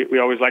we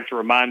always like to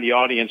remind the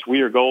audience,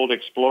 we are gold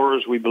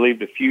explorers. We believe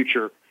the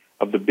future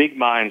of the big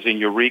mines in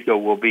Eureka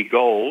will be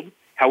gold.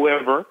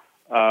 However,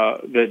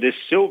 this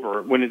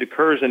silver, when it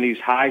occurs in these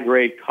high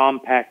grade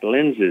compact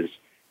lenses,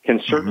 can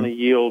certainly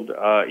yield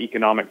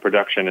economic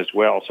production as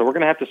well. So we're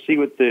going to have to see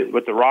what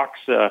the rocks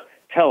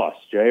tell us,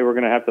 Jay. We're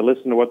going to have to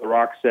listen to what the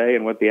rocks say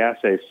and what the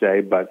assays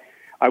say. But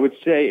I would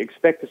say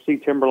expect to see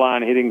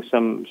Timberline hitting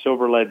some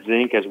silver, lead,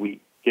 zinc as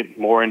we get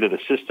more into the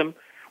system.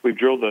 We've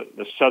drilled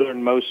the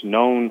southernmost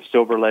known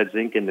silver, lead,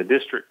 zinc in the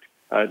district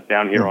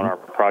down here on our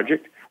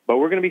project. But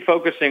we're going to be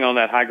focusing on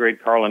that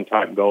high-grade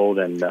Carlin-type gold,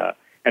 and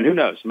who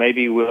knows,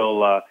 maybe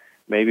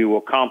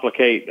we'll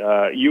complicate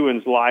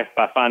Ewan's life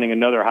by finding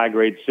another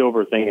high-grade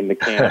silver thing in the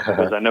camp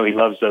because I know he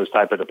loves those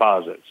type of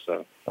deposits.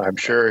 So I'm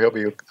sure he'll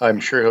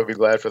be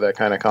glad for that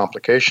kind of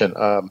complication.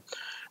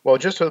 Well,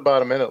 just with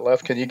about a minute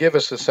left, can you give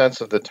us a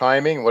sense of the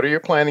timing? What are you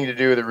planning to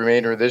do the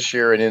remainder of this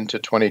year and into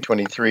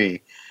 2023?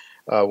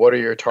 What are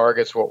your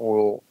targets?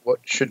 What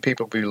should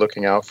people be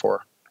looking out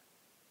for?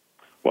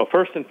 Well,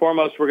 first and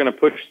foremost, we're going to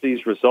push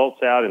these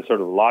results out in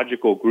sort of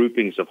logical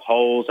groupings of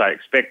holes. I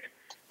expect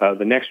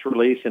the next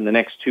release in the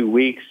next 2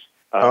 weeks,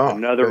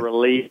 another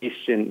release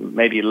in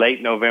maybe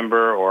late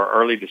November or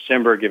early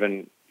December,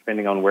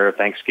 depending on where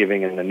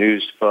Thanksgiving and the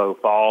news flow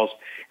falls.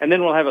 And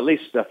then we'll have at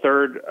least a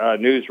third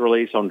news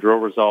release on drill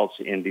results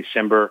in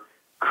December.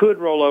 Could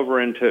roll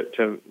over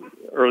into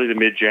early to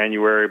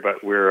mid-January,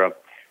 but we're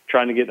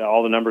trying to get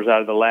all the numbers out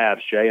of the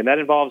labs, Jay. And that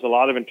involves a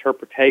lot of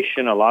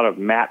interpretation, a lot of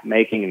map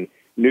making and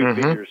new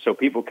figures so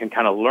people can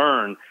kind of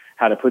learn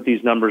how to put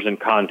these numbers in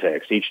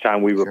context. Each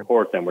time we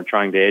report them, we're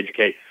trying to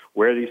educate.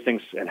 where these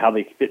things and how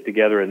they fit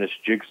together in this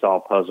jigsaw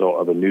puzzle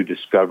of a new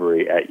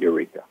discovery at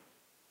Eureka.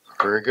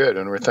 Very good,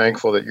 and we're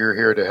thankful that you're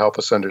here to help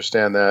us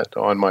understand that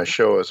on my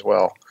show as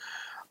well.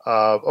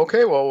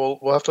 Okay, well,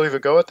 we'll have to leave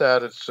it go at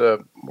that.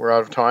 We're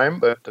out of time,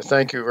 but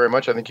thank you very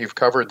much. I think you've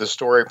covered the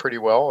story pretty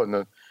well in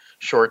the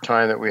short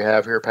time that we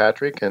have here,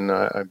 Patrick, and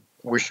I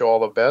wish you all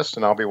the best,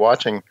 and I'll be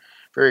watching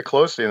very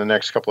closely in the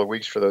next couple of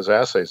weeks for those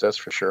assays, that's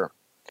for sure.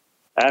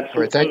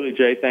 Absolutely,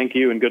 Jay. Thank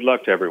you, and good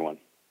luck to everyone.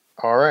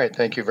 All right,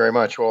 thank you very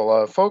much.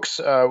 Well, folks,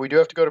 we do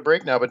have to go to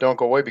break now, but don't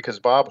go away because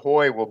Bob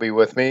Hoye will be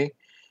with me.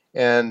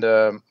 And,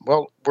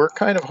 well, we're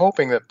kind of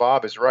hoping that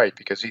Bob is right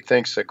because he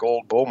thinks the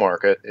gold bull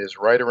market is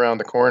right around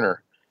the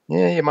corner.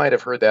 Yeah, you might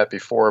have heard that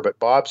before, but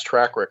Bob's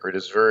track record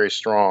is very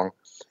strong.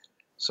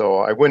 So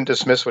I wouldn't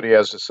dismiss what he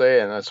has to say,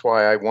 and that's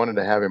why I wanted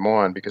to have him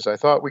on because I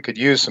thought we could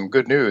use some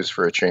good news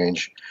for a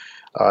change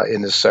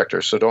in this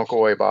sector. So don't go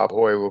away. Bob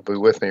Hoye will be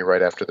with me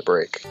right after the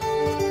break.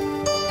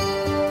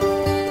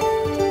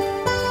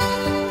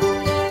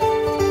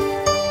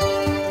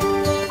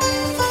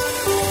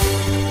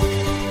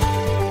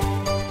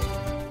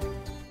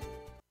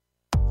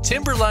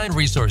 Timberline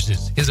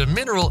Resources is a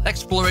mineral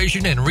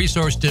exploration and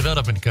resource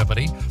development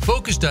company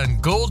focused on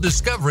gold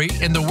discovery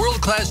in the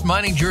world-class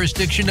mining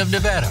jurisdiction of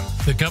Nevada.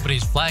 The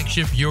company's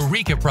flagship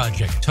Eureka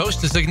project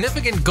hosts a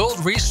significant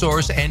gold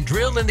resource and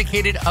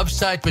drill-indicated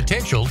upside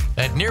potential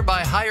at nearby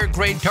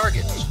higher-grade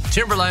targets.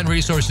 Timberline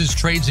Resources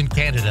trades in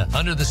Canada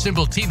under the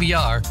symbol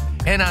TBR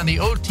and on the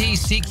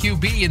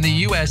OTCQB in the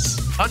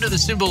U.S. under the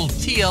symbol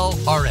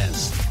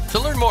TLRS. To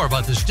learn more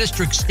about this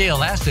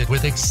district-scale asset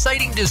with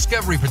exciting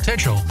discovery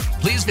potential,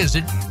 please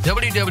visit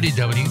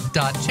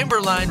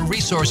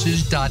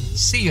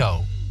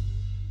www.timberlineresources.co.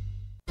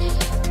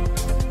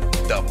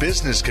 The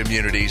business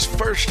community's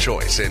first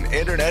choice in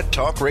Internet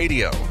Talk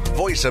Radio.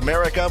 Voice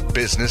America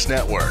Business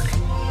Network.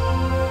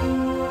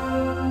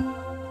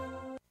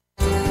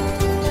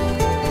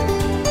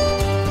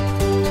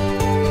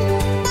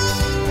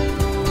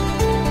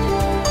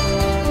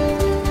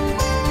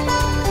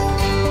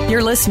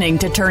 You're listening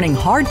to Turning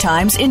Hard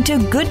Times into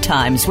Good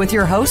Times with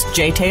your host,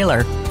 Jay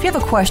Taylor. If you have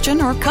a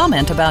question or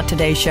comment about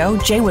today's show,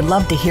 Jay would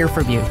love to hear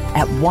from you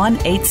at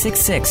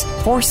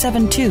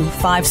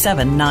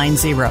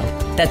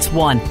 1-866-472-5790. That's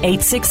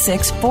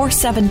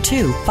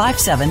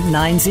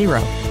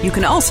 1-866-472-5790. You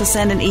can also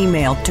send an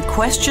email to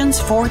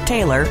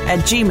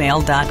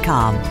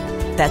questionsfortaylor@gmail.com.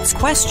 That's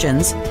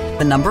questions,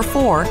 the number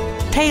 4,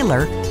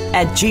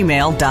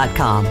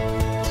 Taylor@gmail.com.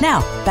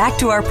 Now, back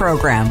to our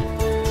program.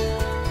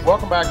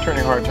 Welcome back,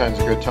 Turning Hard Times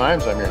to Good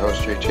Times. I'm your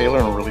host, Jay Taylor,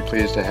 and I'm really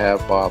pleased to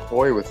have Bob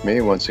Hoye with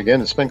me once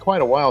again. It's been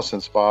quite a while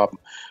since Bob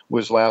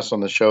was last on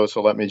the show, so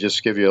let me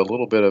just give you a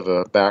little bit of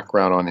a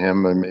background on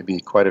him, and maybe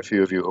quite a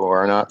few of you who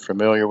are not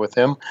familiar with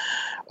him.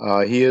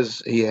 He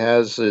has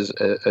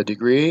a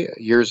degree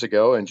years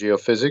ago in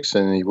geophysics,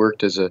 and he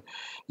worked as a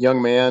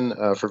young man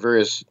for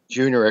various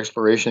junior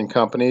exploration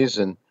companies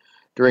and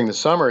during the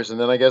summers, and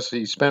then I guess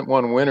he spent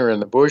one winter in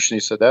the bush, and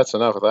he said, that's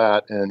enough of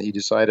that, and he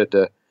decided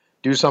to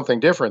do something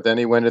different. Then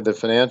he went into the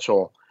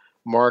financial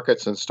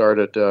markets and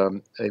started,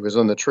 he was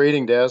on the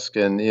trading desk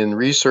and in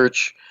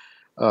research,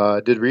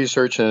 did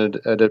research in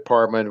a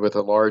department with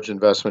a large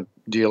investment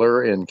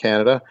dealer in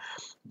Canada.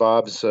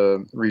 Bob's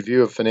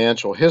review of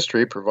financial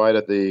history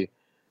provided the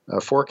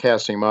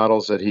forecasting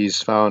models that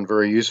he's found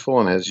very useful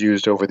and has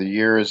used over the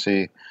years.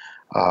 He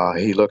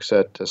looks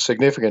at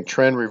significant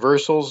trend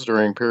reversals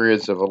during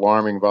periods of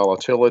alarming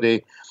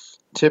volatility,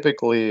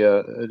 typically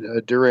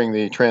during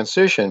the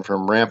transition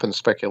from rampant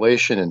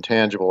speculation in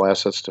tangible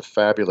assets to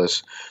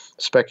fabulous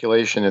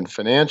speculation in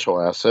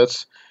financial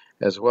assets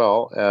as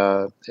well.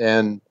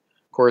 And,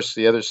 of course,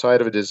 the other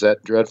side of it is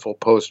that dreadful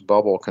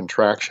post-bubble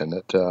contraction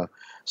that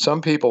some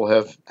people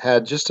have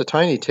had just a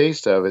tiny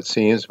taste of, it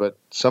seems, but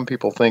some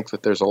people think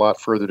that there's a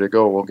lot further to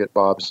go. We'll get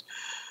Bob's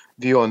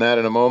view on that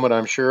in a moment,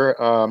 I'm sure.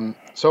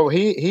 So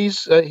he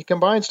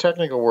combines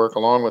technical work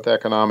along with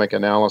economic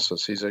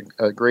analysis. He's a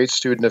great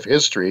student of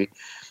history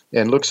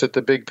and looks at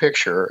the big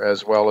picture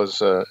as well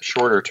as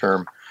shorter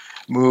term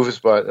moves.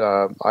 But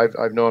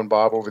I've known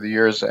Bob over the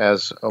years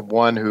as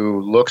one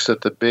who looks at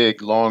the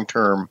big long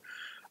term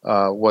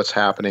what's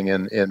happening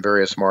in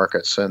various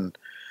markets. And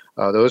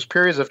those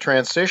periods of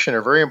transition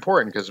are very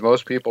important because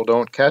most people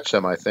don't catch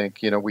them. I think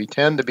we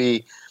tend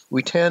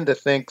to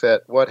think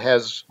that what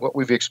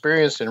we've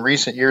experienced in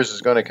recent years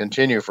is going to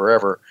continue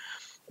forever,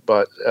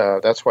 but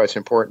that's why it's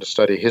important to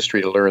study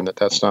history to learn that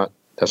that's not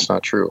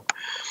true.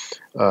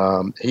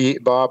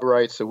 Bob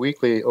writes a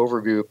weekly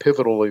overview of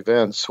pivotal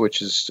events,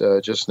 which is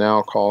just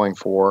now calling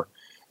for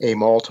a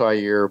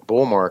multi-year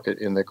bull market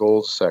in the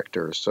gold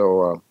sector.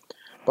 So,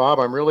 Bob,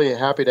 I'm really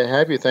happy to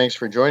have you. Thanks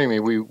for joining me.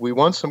 We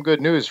want some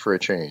good news for a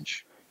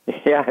change.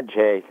 Yeah,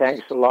 Jay,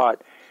 thanks a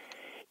lot.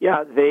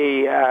 Yeah,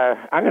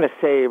 I'm going to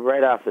say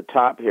right off the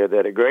top here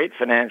that a great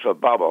financial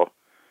bubble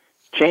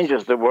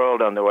changes the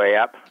world on the way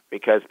up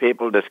because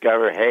people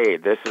discover, hey,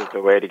 this is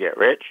the way to get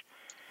rich,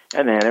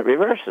 and then it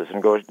reverses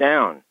and goes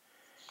down.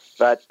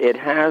 But it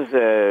has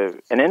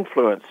an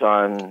influence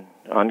on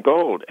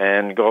gold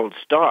and gold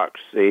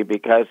stocks, see,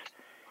 because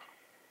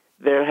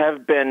there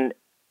have been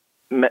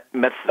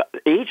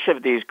each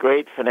of these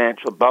great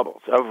financial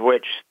bubbles, of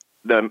which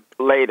the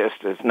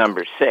latest is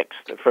number 6.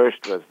 The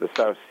first was the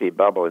South Sea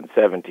Bubble in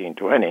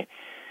 1720.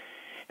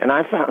 And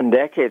I found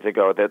decades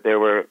ago that there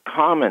were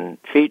common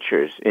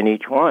features in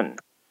each one.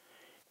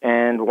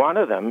 And one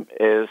of them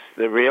is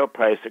the real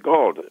price of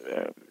gold.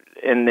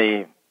 In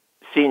the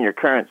senior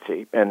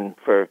currency, and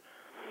for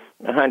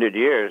 100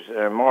 years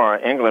or more,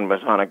 England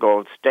was on a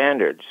gold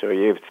standard. So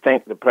you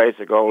think the price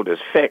of gold is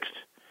fixed.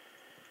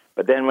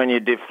 But then when you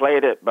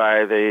deflate it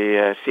by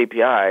the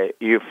CPI,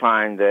 you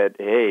find that,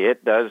 hey,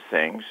 it does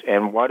things.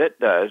 And what it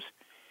does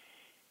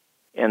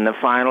in the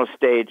final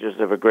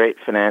stages of a great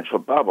financial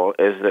bubble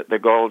is that the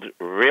gold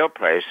real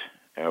price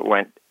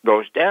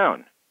goes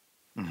down.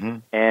 Mm-hmm.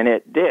 And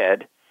it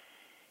did.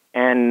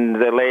 And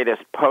the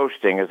latest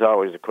posting is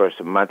always, of course,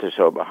 a month or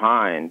so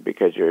behind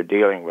because you're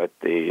dealing with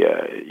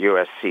the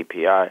U.S.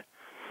 CPI.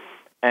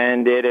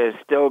 And it is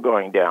still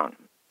going down.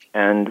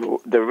 And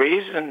the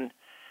reason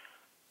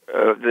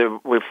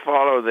we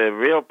follow the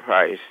real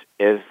price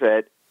is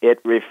that it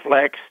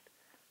reflects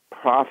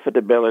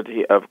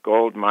profitability of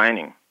gold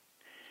mining.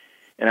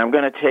 And I'm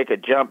going to take a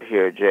jump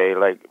here, Jay,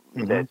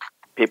 that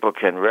people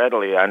can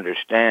readily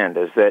understand,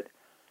 is that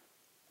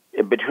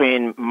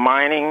between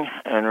mining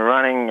and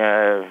running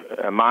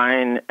a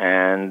mine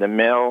and the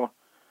mill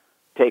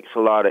takes a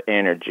lot of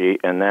energy,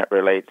 and that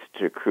relates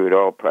to crude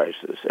oil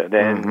prices, and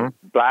then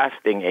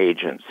blasting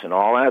agents and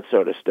all that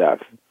sort of stuff.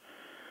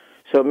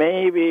 So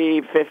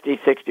maybe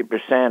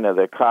 50-60% of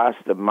the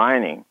cost of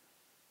mining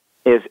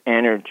is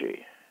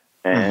energy.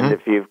 And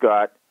if you've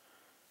got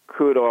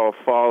crude oil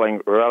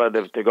falling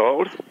relative to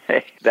gold,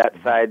 that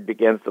side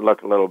begins to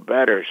look a little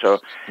better. So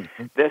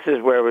this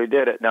is where we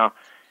did it. Now,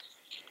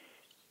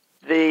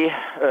 the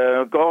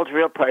gold's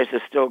real price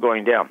is still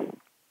going down.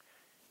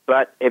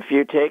 But if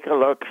you take a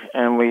look,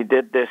 and we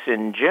did this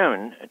in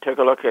June, took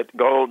a look at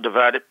gold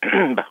divided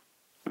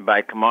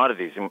by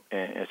commodities,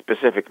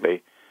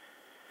 specifically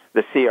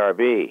the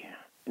CRB.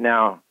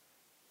 Now,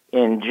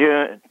 in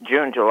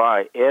June,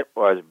 July, it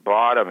was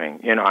bottoming.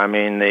 It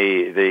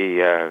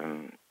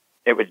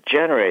was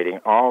generating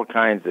all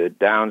kinds of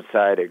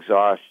downside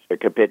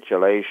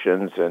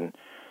capitulations and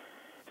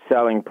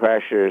selling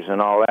pressures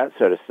and all that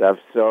sort of stuff.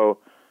 So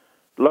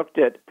looked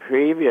at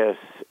previous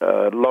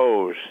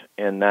lows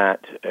in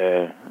that,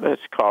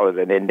 let's call it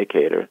an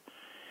indicator,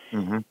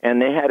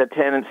 and they had a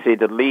tendency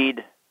to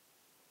lead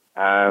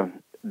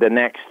the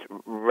next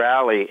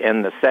rally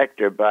in the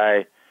sector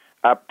by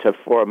up to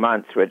 4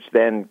 months, which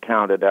then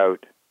counted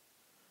out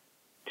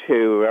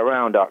to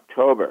around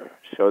October.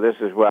 So this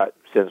is what,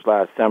 since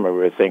last summer, we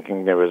were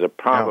thinking there was a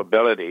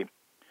probability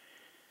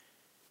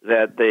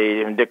that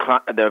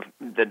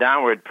the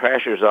downward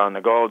pressures on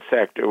the gold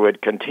sector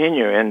would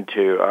continue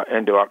into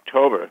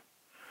October.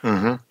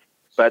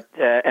 But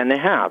and they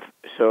have.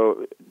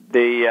 So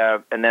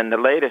and then the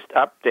latest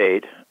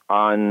update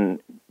on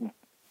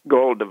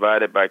gold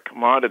divided by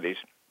commodities,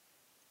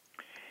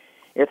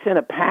 it's in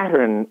a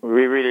pattern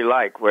we really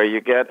like, where you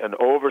get an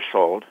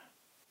oversold,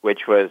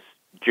 which was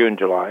June,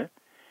 July,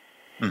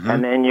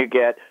 and then you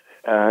get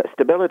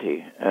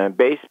stability,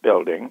 base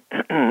building.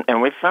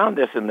 And we found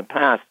this in the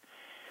past.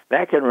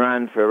 That can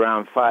run for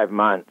around 5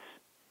 months.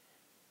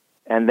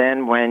 And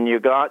then when you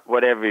got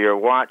whatever you're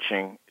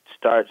watching, it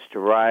starts to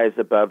rise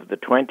above the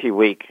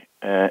 20-week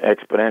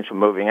exponential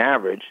moving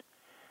average.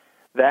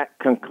 That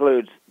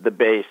concludes the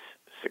base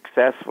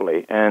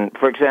successfully. And,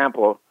 for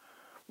example,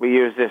 we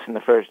used this in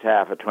the first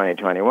half of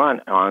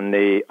 2021 on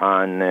the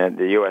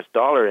U.S.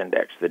 dollar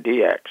index, the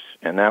DX,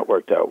 and that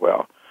worked out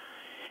well.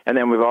 And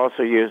then we've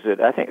also used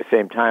it, I think, at the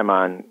same time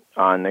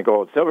on the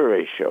gold-silver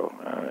ratio,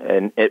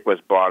 and it was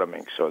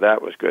bottoming, so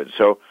that was good.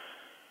 So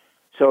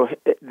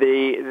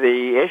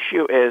the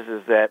issue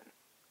is that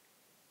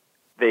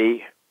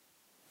the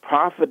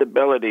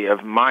profitability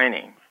of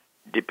mining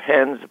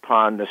depends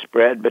upon the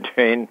spread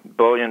between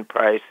bullion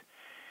price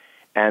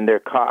and their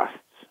costs.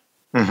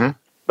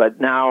 But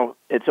now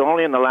it's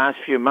only in the last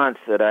few months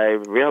that I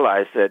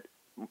realized that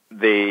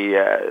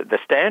the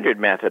standard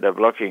method of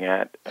looking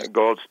at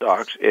gold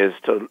stocks is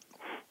to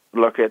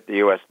look at the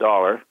U.S.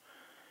 dollar,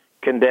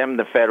 condemn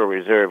the Federal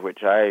Reserve,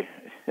 which I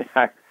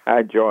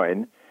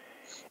join,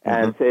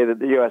 and say that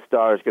the U.S.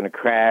 dollar is going to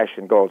crash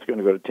and gold's going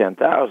to go to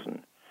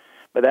 10,000.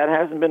 But that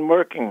hasn't been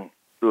working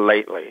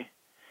lately.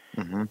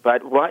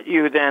 But what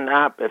you then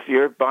if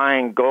you're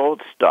buying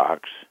gold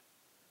stocks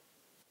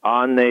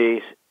on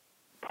the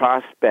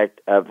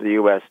prospect of the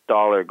U.S.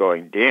 dollar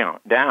going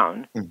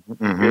down,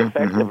 you're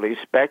effectively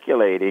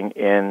speculating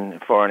in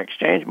foreign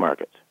exchange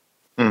markets.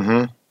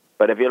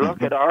 But if you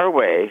look at our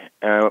way,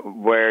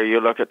 where you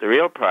look at the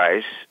real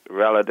price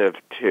relative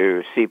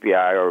to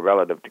CPI or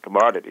relative to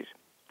commodities,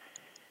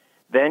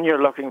 then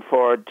you're looking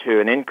forward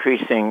to an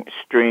increasing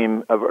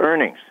stream of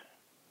earnings.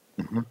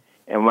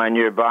 And when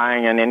you're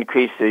buying an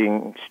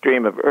increasing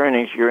stream of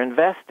earnings, you're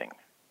investing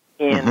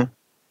in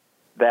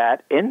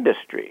that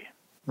industry.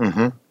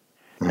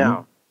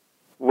 Now,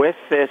 with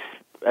this,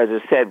 as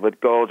I said,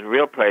 with gold's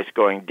real price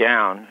going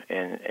down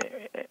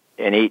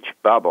in each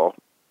bubble,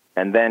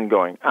 and then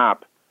going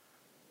up,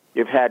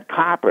 you've had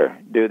copper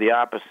do the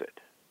opposite,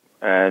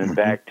 and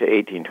back to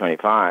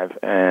 1825,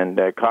 and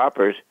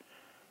copper's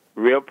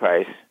real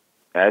price,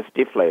 as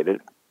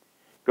deflated,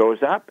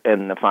 goes up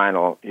in the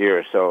final year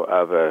or so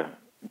of a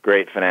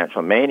great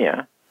financial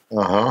mania,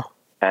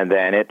 and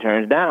then it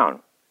turns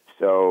down.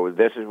 So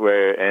this is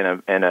where,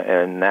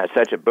 in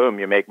such a boom,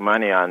 you make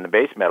money on the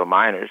base metal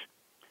miners,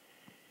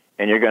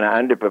 and you're going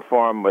to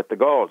underperform with the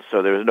golds.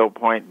 So there's no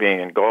point being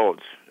in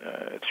golds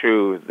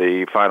through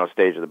the final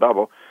stage of the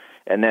bubble.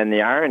 And then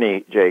the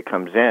irony, Jay,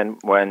 comes in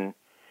when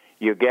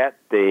you get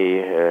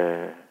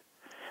the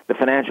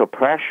financial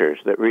pressures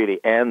that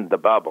really end the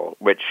bubble,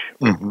 which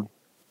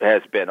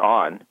has been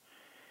on,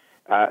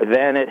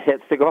 then it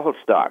hits the gold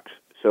stocks.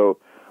 So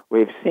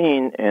we've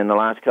seen in the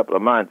last couple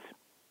of months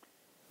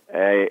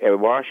a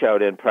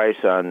washout in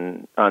price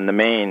on the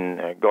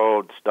main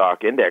gold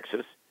stock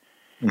indexes.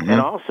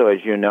 And also,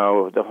 as you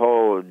know, the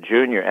whole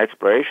junior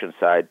exploration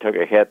side took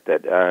a hit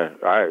that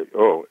I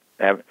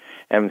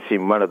haven't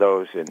seen one of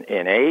those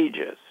in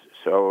ages.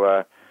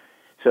 So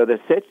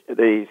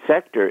the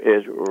sector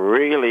is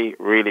really,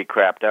 really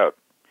crapped out.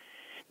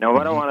 Now,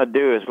 what I want to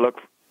do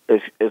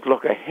is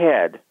look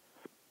ahead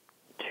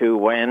to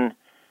when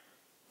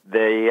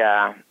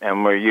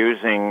and we're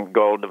using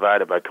gold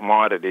divided by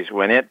commodities,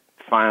 when it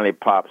finally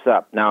pops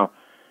up. Now,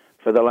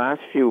 for the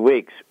last few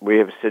weeks, we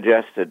have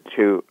suggested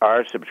to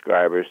our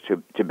subscribers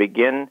to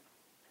begin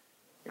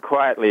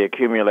quietly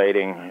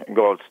accumulating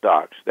gold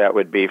stocks. That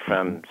would be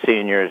from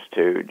seniors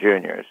to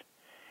juniors,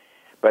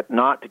 but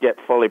not to get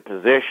fully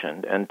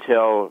positioned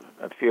until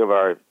a few of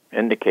our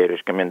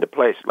indicators come into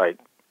place, like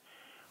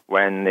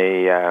when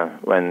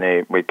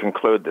we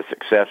conclude the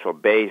successful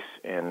base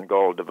in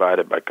gold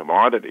divided by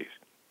commodities.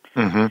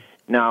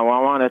 Now,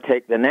 I want to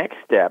take the next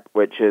step,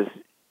 which is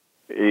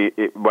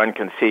one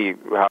can see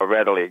how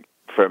readily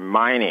for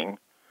mining,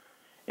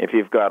 if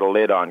you've got a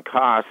lid on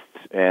costs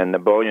and the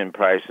bullion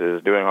price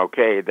is doing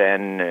okay,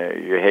 then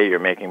you're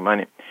making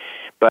money.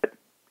 But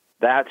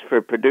that's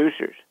for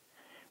producers.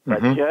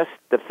 But just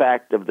the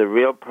fact of the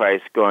real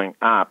price going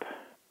up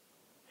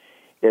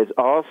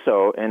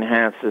also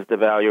enhances the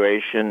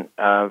valuation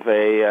of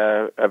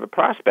a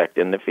prospect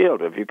in the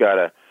field. If you've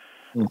got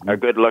a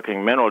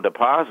good-looking mineral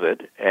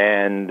deposit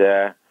and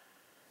the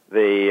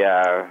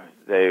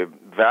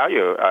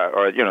value,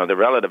 the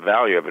relative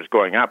value of it's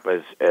going up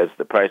as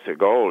the price of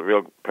gold,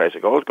 real price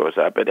of gold goes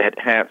up, it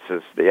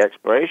enhances the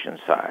exploration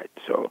side.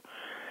 So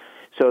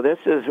this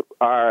is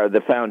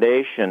the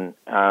foundation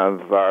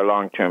of our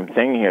long-term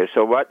thing here.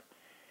 So what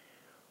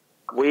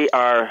we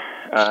are,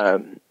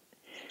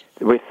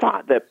 we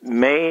thought that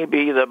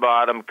maybe the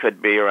bottom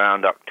could be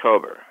around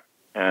October,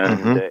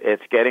 and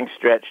it's getting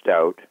stretched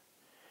out,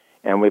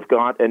 and we've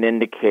got an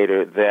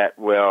indicator that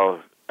will,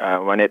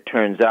 when it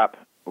turns up,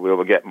 we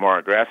will get more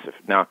aggressive.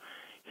 Now,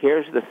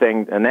 here's the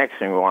next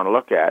thing we want to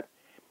look at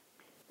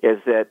is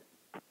that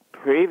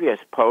previous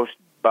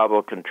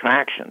post-bubble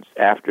contractions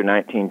after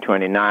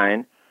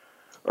 1929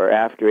 or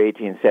after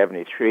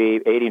 1873,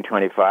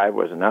 1825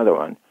 was another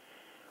one.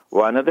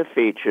 One of the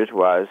features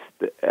was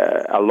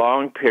a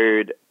long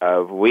period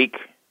of weak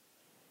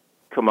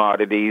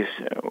commodities,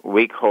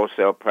 weak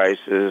wholesale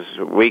prices,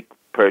 weak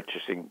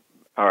purchasing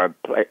or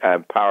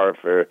power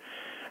for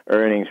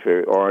earnings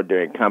for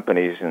ordinary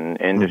companies and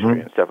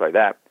industry and stuff like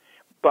that.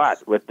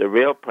 But with the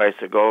real price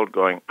of gold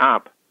going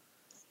up,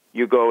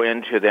 you go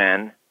into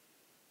then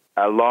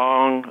a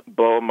long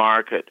bull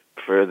market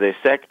for the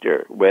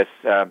sector with,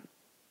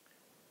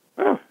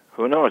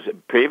 who knows,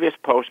 previous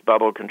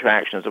post-bubble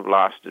contractions have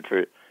lasted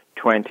for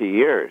 20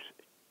 years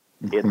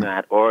in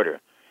that order.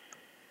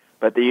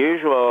 But the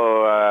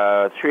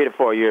usual 3 to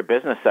 4 year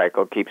business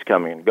cycle keeps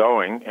coming and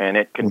going, and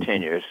it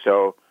continues.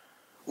 So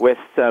with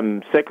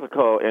some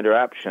cyclical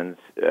interruptions,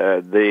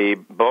 the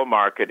bull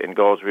market in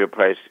gold's real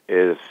price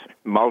is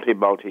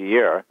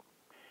multi-year.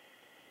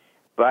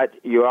 But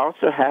you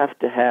also have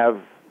to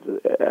have,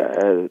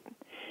 the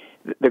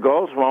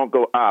golds won't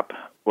go up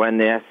when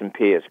the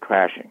S&P is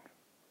crashing.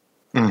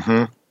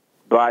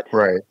 But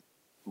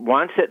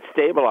once it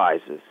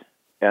stabilizes,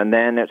 and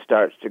then it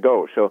starts to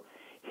go. So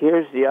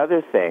here's the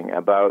other thing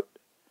about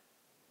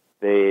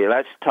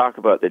let's talk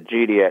about the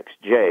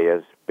GDXJ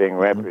as being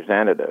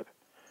representative.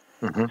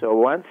 So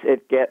once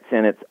it gets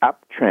in its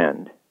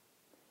uptrend,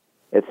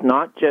 it's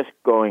not just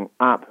going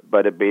up,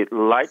 but it'd be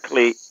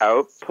likely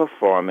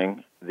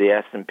outperforming the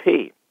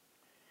S&P.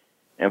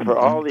 And for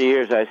all the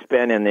years I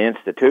spent in the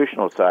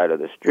institutional side of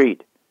the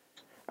street,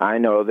 I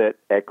know that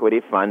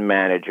equity fund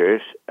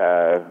managers,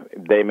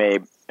 they may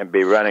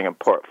be running a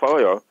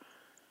portfolio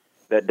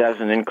that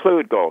doesn't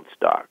include gold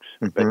stocks.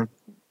 But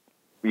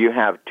you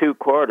have 2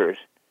 quarters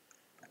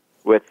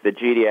with the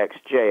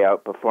GDXJ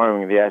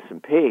outperforming the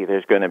S&P,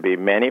 there's going to be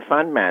many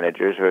fund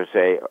managers who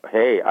say,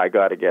 hey, I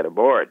got to get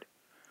aboard.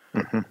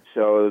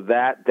 So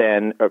that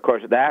then, of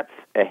course, that's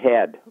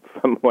ahead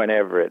from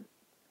whenever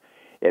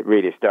it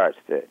really starts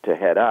to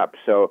head up.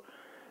 So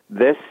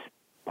this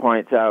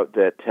points out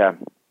that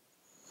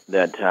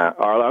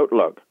our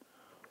outlook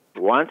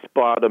once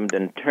bottomed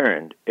and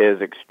turned,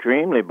 is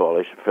extremely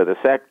bullish for the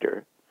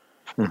sector.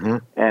 Mm-hmm.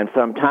 And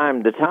from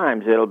time to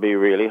time, it'll be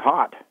really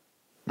hot.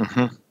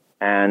 Mm-hmm.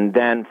 And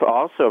then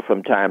also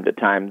from time to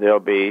time, there'll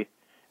be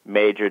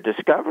major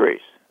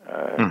discoveries.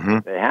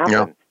 They happen.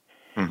 Yeah.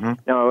 Mm-hmm.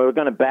 Now, we're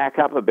going to back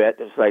up a bit.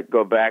 It's like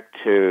go back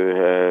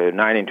to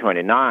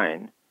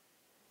 1929,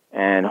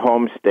 and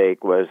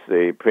Homestake was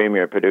the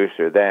premier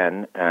producer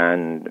then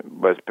and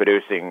was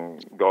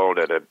producing gold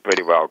at a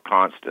pretty well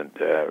constant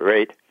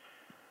rate.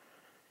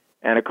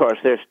 And, of course,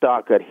 their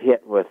stock got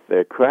hit with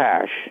the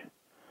crash,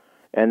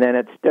 and then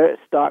its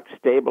stock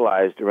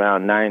stabilized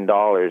around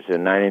 $9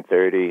 in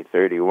 1930,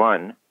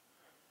 31,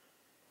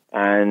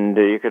 and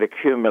you could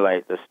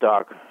accumulate the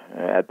stock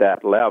at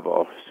that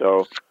level.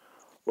 So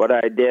what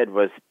I did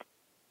was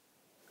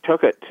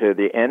took it to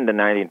the end of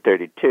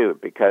 1932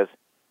 because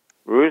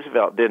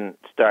Roosevelt didn't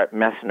start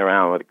messing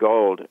around with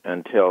gold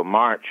until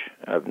March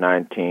of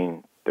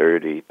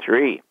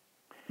 1933.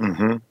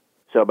 Mm-hmm.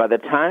 So by the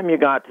time you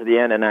got to the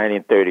end of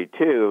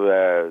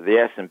 1932,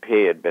 the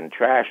S&P had been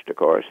trashed, of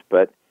course,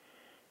 but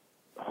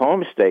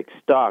Homestake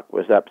stock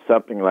was up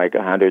something like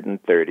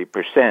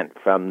 130%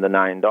 from the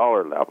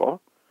 $9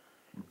 level,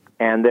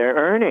 and their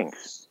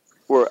earnings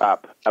were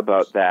up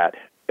about that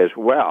as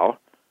well,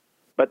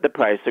 but the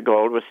price of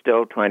gold was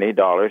still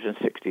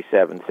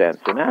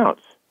 $20.67 an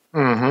ounce.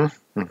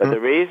 Mm-hmm. Mm-hmm. But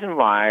the reason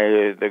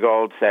why the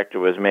gold sector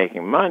was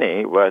making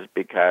money was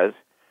because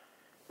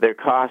their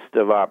cost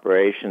of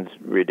operations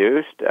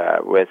reduced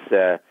with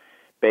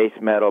base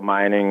metal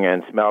mining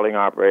and smelting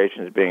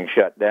operations being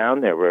shut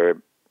down. There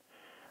were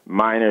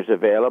miners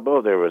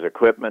available, there was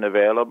equipment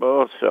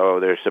available, so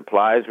their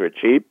supplies were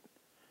cheap,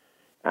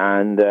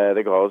 and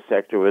the gold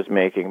sector was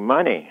making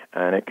money,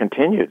 and it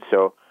continued.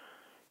 So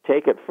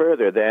take it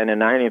further, then in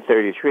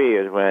 1933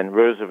 is when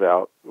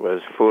Roosevelt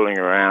was fooling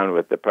around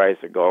with the price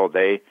of gold.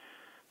 They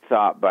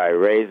thought by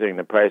raising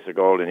the price of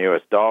gold in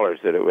U.S. dollars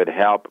that it would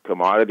help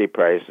commodity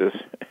prices,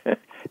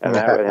 and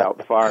that would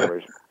help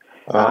farmers.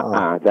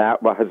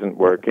 That wasn't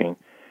working.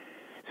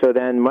 So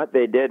then what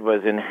they did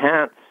was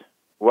enhance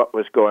what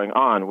was going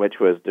on, which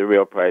was the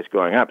real price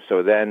going up.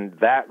 So then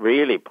that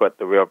really put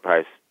the real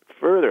price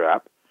further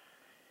up.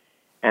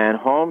 And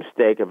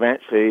Homestake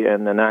eventually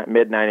in the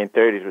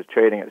mid-1930s was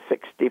trading at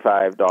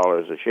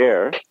 $65 a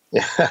share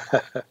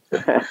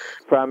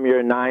from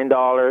your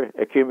 $9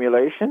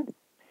 accumulation.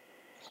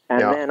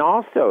 And then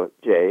also,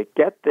 Jay,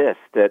 get this,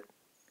 that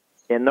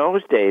in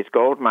those days,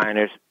 gold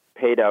miners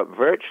paid out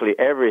virtually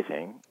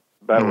everything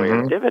by way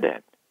of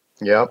dividend.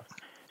 Yep.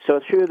 So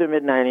through the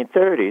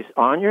mid-1930s,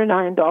 on your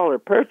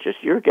 $9 purchase,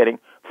 you're getting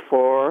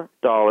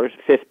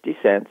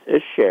 $4.50 a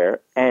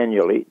share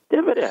annually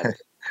dividend.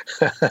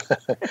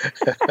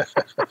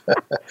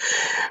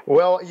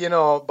 Well, you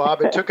know,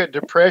 Bob, it took a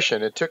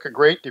depression. It took a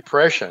great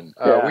depression.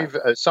 We've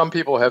some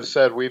people have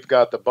said we've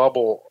got the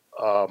bubble,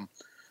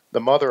 the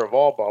mother of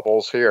all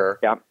bubbles here.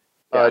 Yeah.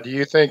 Do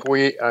you think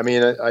I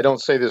mean, I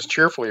don't say this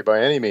cheerfully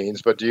by any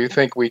means, but do you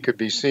think we could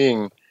be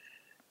seeing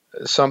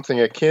something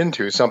akin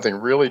to something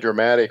really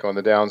dramatic on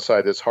the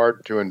downside that's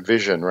hard to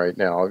envision right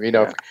now? You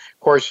know, of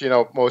course, you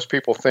know, most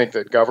people think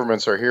that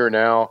governments are here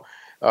now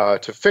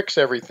to fix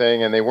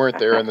everything, and they weren't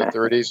there in the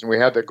 30s. And we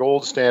had the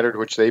gold standard,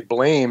 which they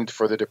blamed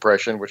for the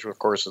Depression, which, of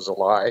course, is a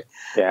lie.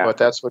 Yeah. But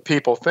that's what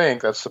people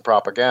think. That's the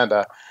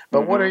propaganda.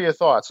 But what are your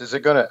thoughts? Is it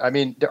going to, I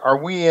mean, are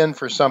we in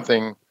for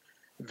something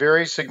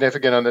very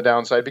significant on the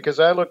downside? Because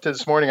I looked at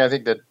this morning, I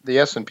think that the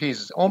S&P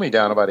is only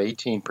down about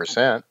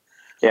 18%.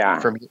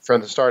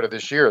 From the start of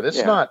this year. This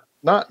is not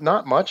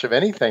much of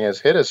anything has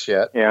hit us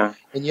yet. Yeah.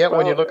 And yet,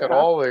 when you look at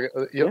all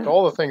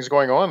the things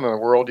going on in the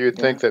world, you'd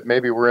think that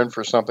maybe we're in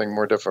for something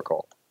more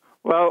difficult.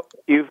 Well,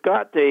 you've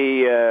got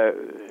the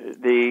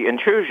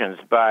intrusions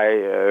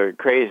by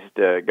crazed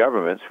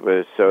governments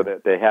so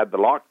that they had the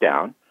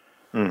lockdown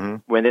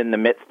within the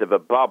midst of a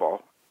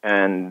bubble,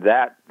 and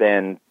that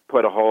then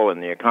put a hole in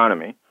the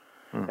economy.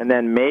 And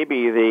then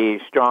maybe the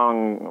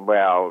strong,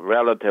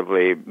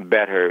 relatively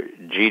better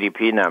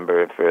GDP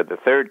number for the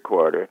third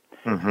quarter,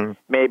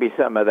 maybe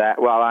some of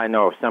that, well, I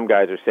know some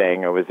guys are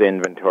saying it was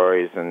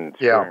inventories and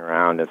screwing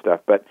around and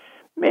stuff, but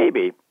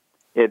maybe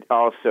it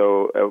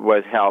also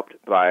was helped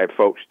by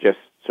folks just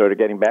sort of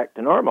getting back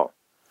to normal.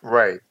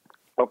 Right.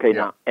 Okay,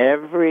 now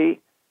every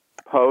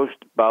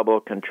post-bubble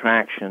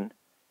contraction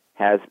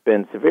has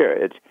been severe.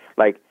 It's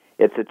like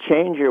it's a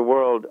change your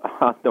world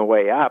on the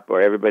way up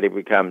where everybody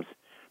becomes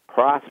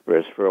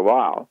prosperous for a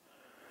while,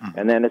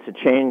 and then it's a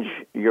change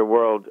your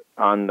world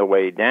on the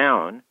way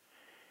down.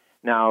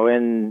 Now,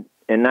 in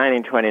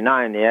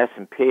 1929, the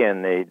S&P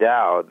and the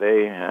Dow,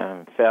 they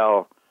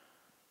fell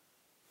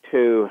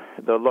to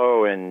the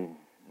low in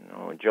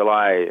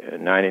July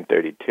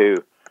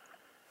 1932,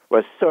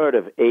 was sort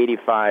of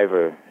 85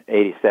 or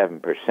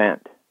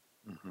 87%.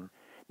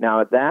 Now,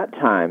 at that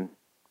time,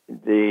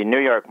 the New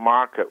York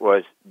market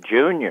was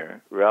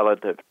junior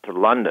relative to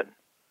London.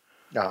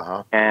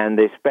 And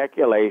the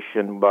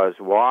speculation was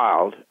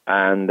wild,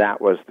 and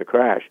that was the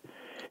crash.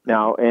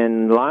 Now,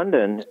 in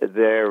London,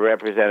 their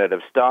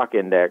representative stock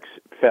index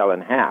fell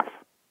in half.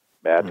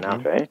 Bad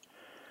enough, eh?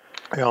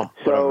 Yeah.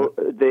 So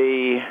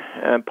the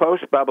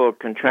post-bubble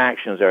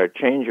contractions are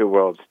change your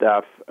world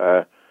stuff.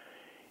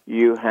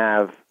 You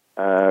have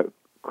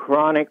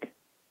chronic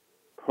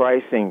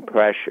pricing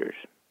pressures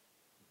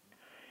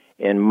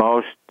in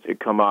most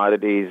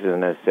commodities,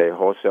 and let's say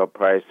wholesale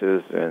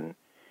prices, and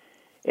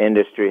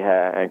industry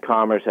and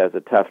commerce has a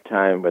tough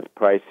time with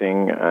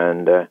pricing,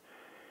 and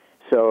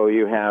so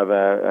you have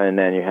and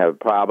then you have a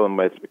problem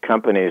with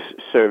companies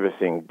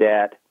servicing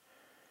debt,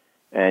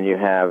 and you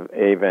have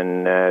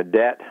even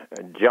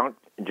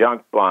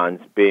junk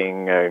bonds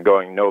being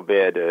going no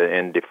bid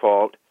in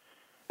default,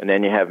 and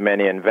then you have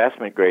many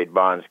investment grade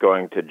bonds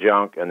going to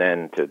junk and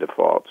then to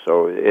default.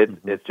 So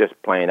it's just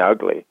plain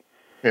ugly.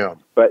 Yeah.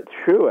 But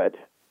through it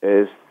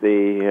is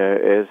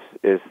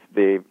the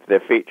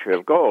feature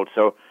of gold.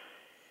 So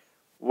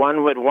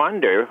one would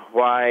wonder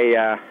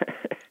why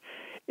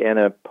in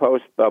a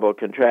post-bubble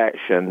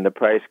contraction the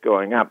price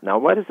going up. Now,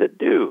 what does it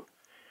do?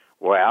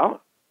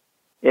 Well,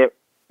 it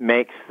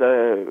makes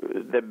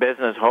the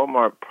business whole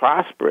more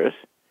prosperous.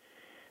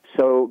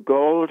 So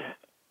gold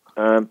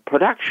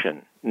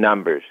production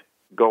numbers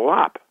go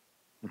up.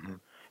 Mm-hmm.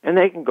 And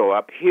they can go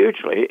up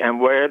hugely. And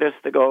where does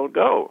the gold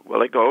go?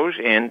 Well, it goes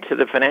into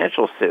the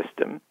financial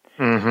system,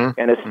 and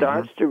it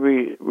starts to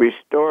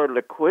restore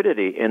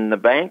liquidity in the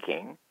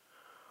banking,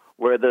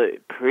 where the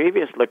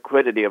previous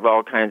liquidity of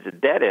all kinds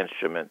of debt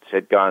instruments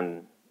had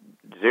gone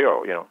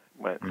zero,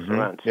 went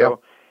around.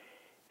 So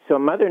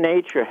Mother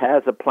Nature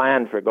has a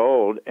plan for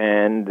gold,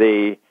 and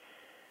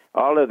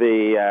all of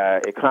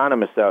the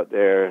economists out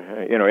there,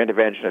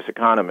 interventionist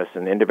economists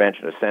and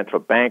interventionist central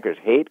bankers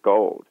hate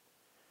gold.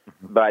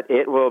 But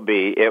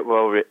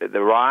the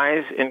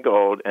rise in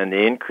gold and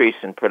the increase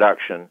in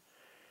production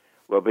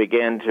will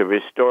begin to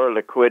restore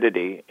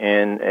liquidity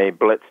in a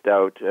blitzed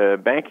out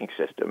banking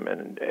system,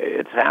 and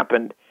it's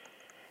happened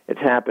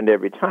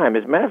every time.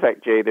 As a matter of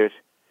fact, Jay, there's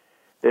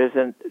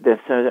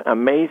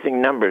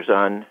amazing numbers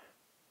on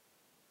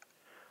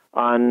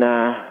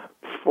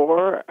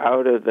 4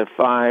 out of the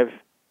 5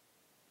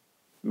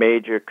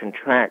 major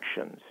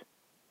contractions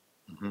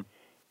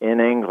in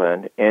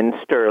England, in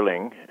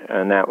sterling,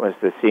 and that was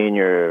the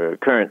senior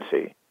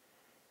currency.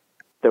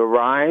 The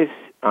rise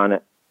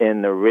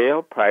in the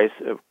real price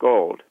of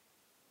gold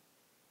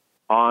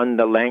on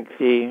the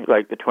lengthy,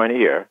 like the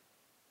 20-year,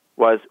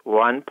 was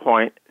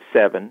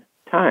 1.7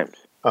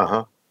 times.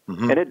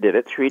 And it did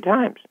it 3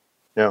 times.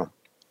 Yeah.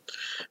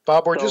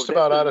 Bob, we're just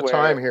about out of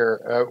time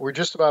here. We're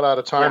just about out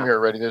of time here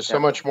already. There's so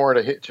much more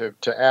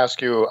to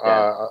ask you.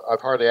 I've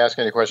hardly asked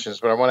any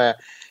questions, but I want to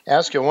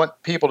ask you, I want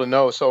people to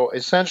know. So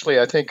essentially,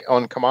 I think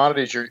on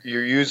commodities, you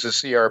use the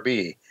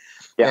CRB.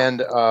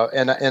 And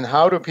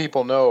how do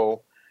people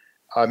know?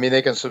 I mean,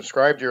 they can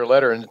subscribe to your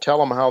letter, and tell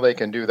them how they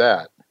can do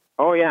that.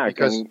 Oh, yeah.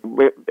 Because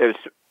it's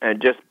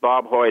just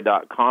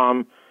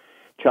bobhoy.com,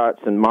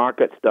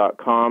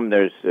 chartsandmarkets.com.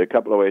 There's a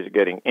couple of ways of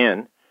getting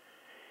in.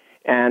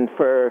 And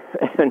for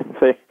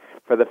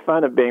the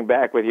fun of being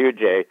back with you,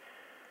 Jay,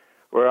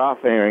 we're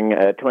offering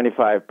a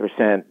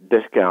 25%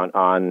 discount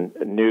on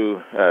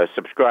new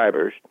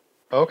subscribers.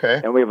 Okay.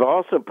 And we've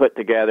also put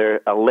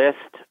together a list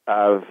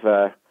of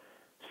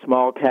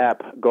small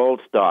cap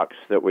gold stocks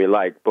that we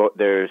like.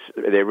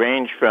 They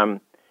range from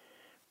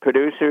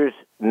producers,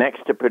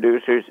 next to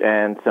producers,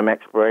 and some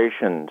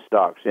exploration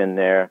stocks in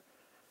there.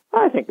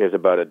 I think there's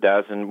about a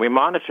dozen. We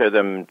monitor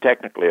them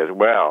technically as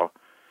well.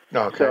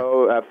 Okay.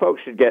 So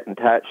folks should get in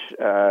touch.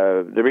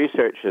 The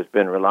research has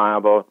been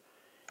reliable,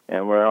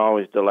 and we're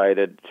always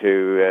delighted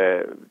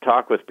to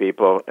talk with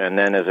people. And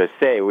then, as I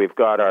say, we've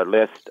got our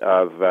list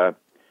of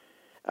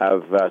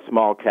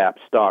small cap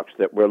stocks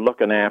that we're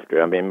looking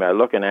after. I mean,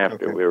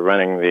 we're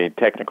running the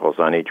technicals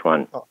on each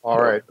one.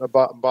 All right.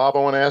 Bob, I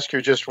want to ask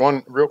you just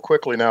one real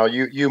quickly now.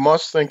 You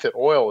must think that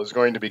oil is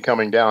going to be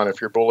coming down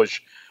if you're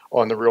bullish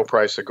on the real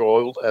price of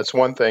gold. That's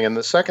one thing. And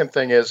the second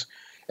thing is,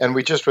 and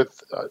we just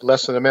with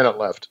less than a minute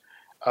left,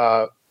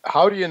 how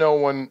do you know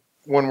when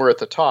we're at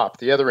the top,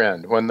 the other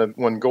end,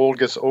 when gold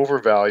gets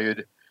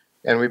overvalued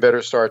and we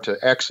better start to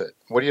exit?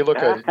 What do you look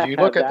at? Do you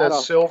look at that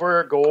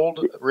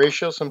silver-gold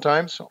ratio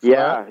sometimes?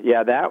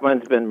 Yeah, that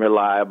one's been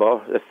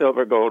reliable. The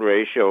silver-gold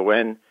ratio.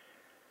 When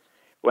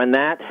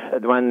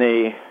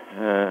the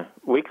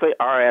weekly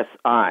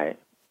RSI,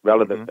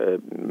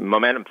 relative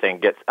momentum thing,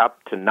 gets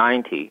up to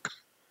 90,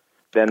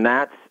 then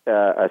that's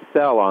a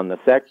sell on the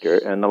sector.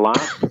 And the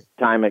last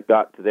time it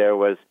got to there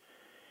was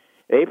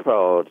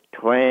April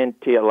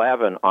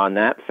 2011 on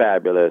that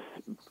fabulous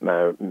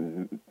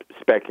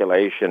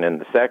speculation in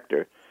the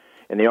sector.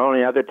 And the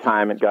only other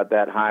time it got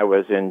that high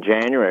was in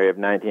January of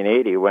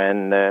 1980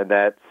 when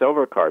that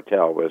silver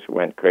cartel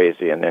went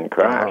crazy and then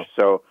crashed.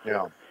 So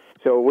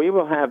we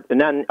will have,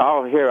 and then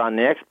all here on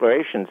the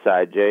exploration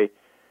side, Jay,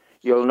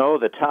 you'll know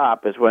the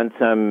top is when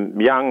some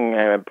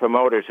young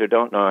promoters who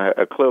don't know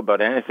a clue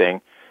about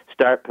anything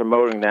start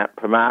promoting that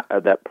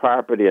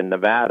property in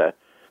Nevada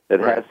that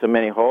has so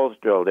many holes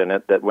drilled in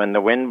it that when the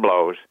wind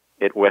blows,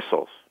 it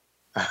whistles.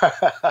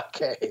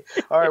 Okay.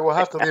 All right, we'll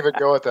have to leave it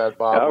go at that,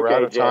 Bob. Okay, we're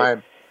out of Jay.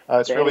 time.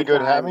 It's really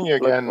good having you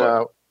again.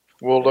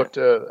 we'll look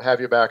to have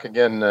you back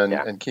again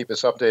and keep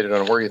us updated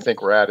on where you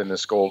think we're at in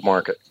this gold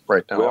market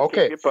right now. We'll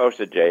keep you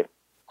posted, Jay.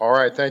 All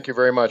right. Thank you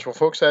very much. Well,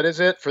 folks, that is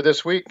it for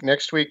this week.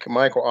 Next week,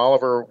 Michael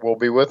Oliver will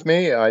be with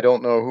me. I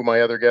don't know who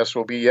my other guest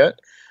will be yet.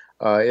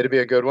 It'll be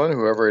a good one,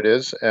 whoever it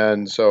is.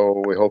 And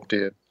so we hope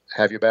to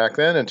have you back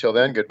then. Until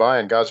then, goodbye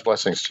and God's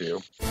blessings to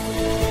you.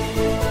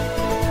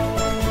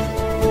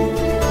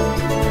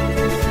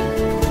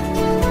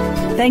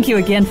 Thank you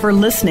again for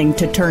listening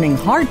to Turning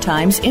Hard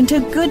Times into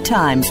Good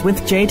Times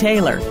with Jay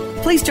Taylor.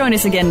 Please join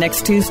us again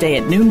next Tuesday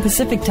at noon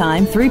Pacific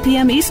Time, 3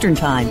 p.m. Eastern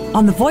Time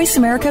on the Voice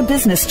America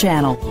Business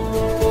Channel.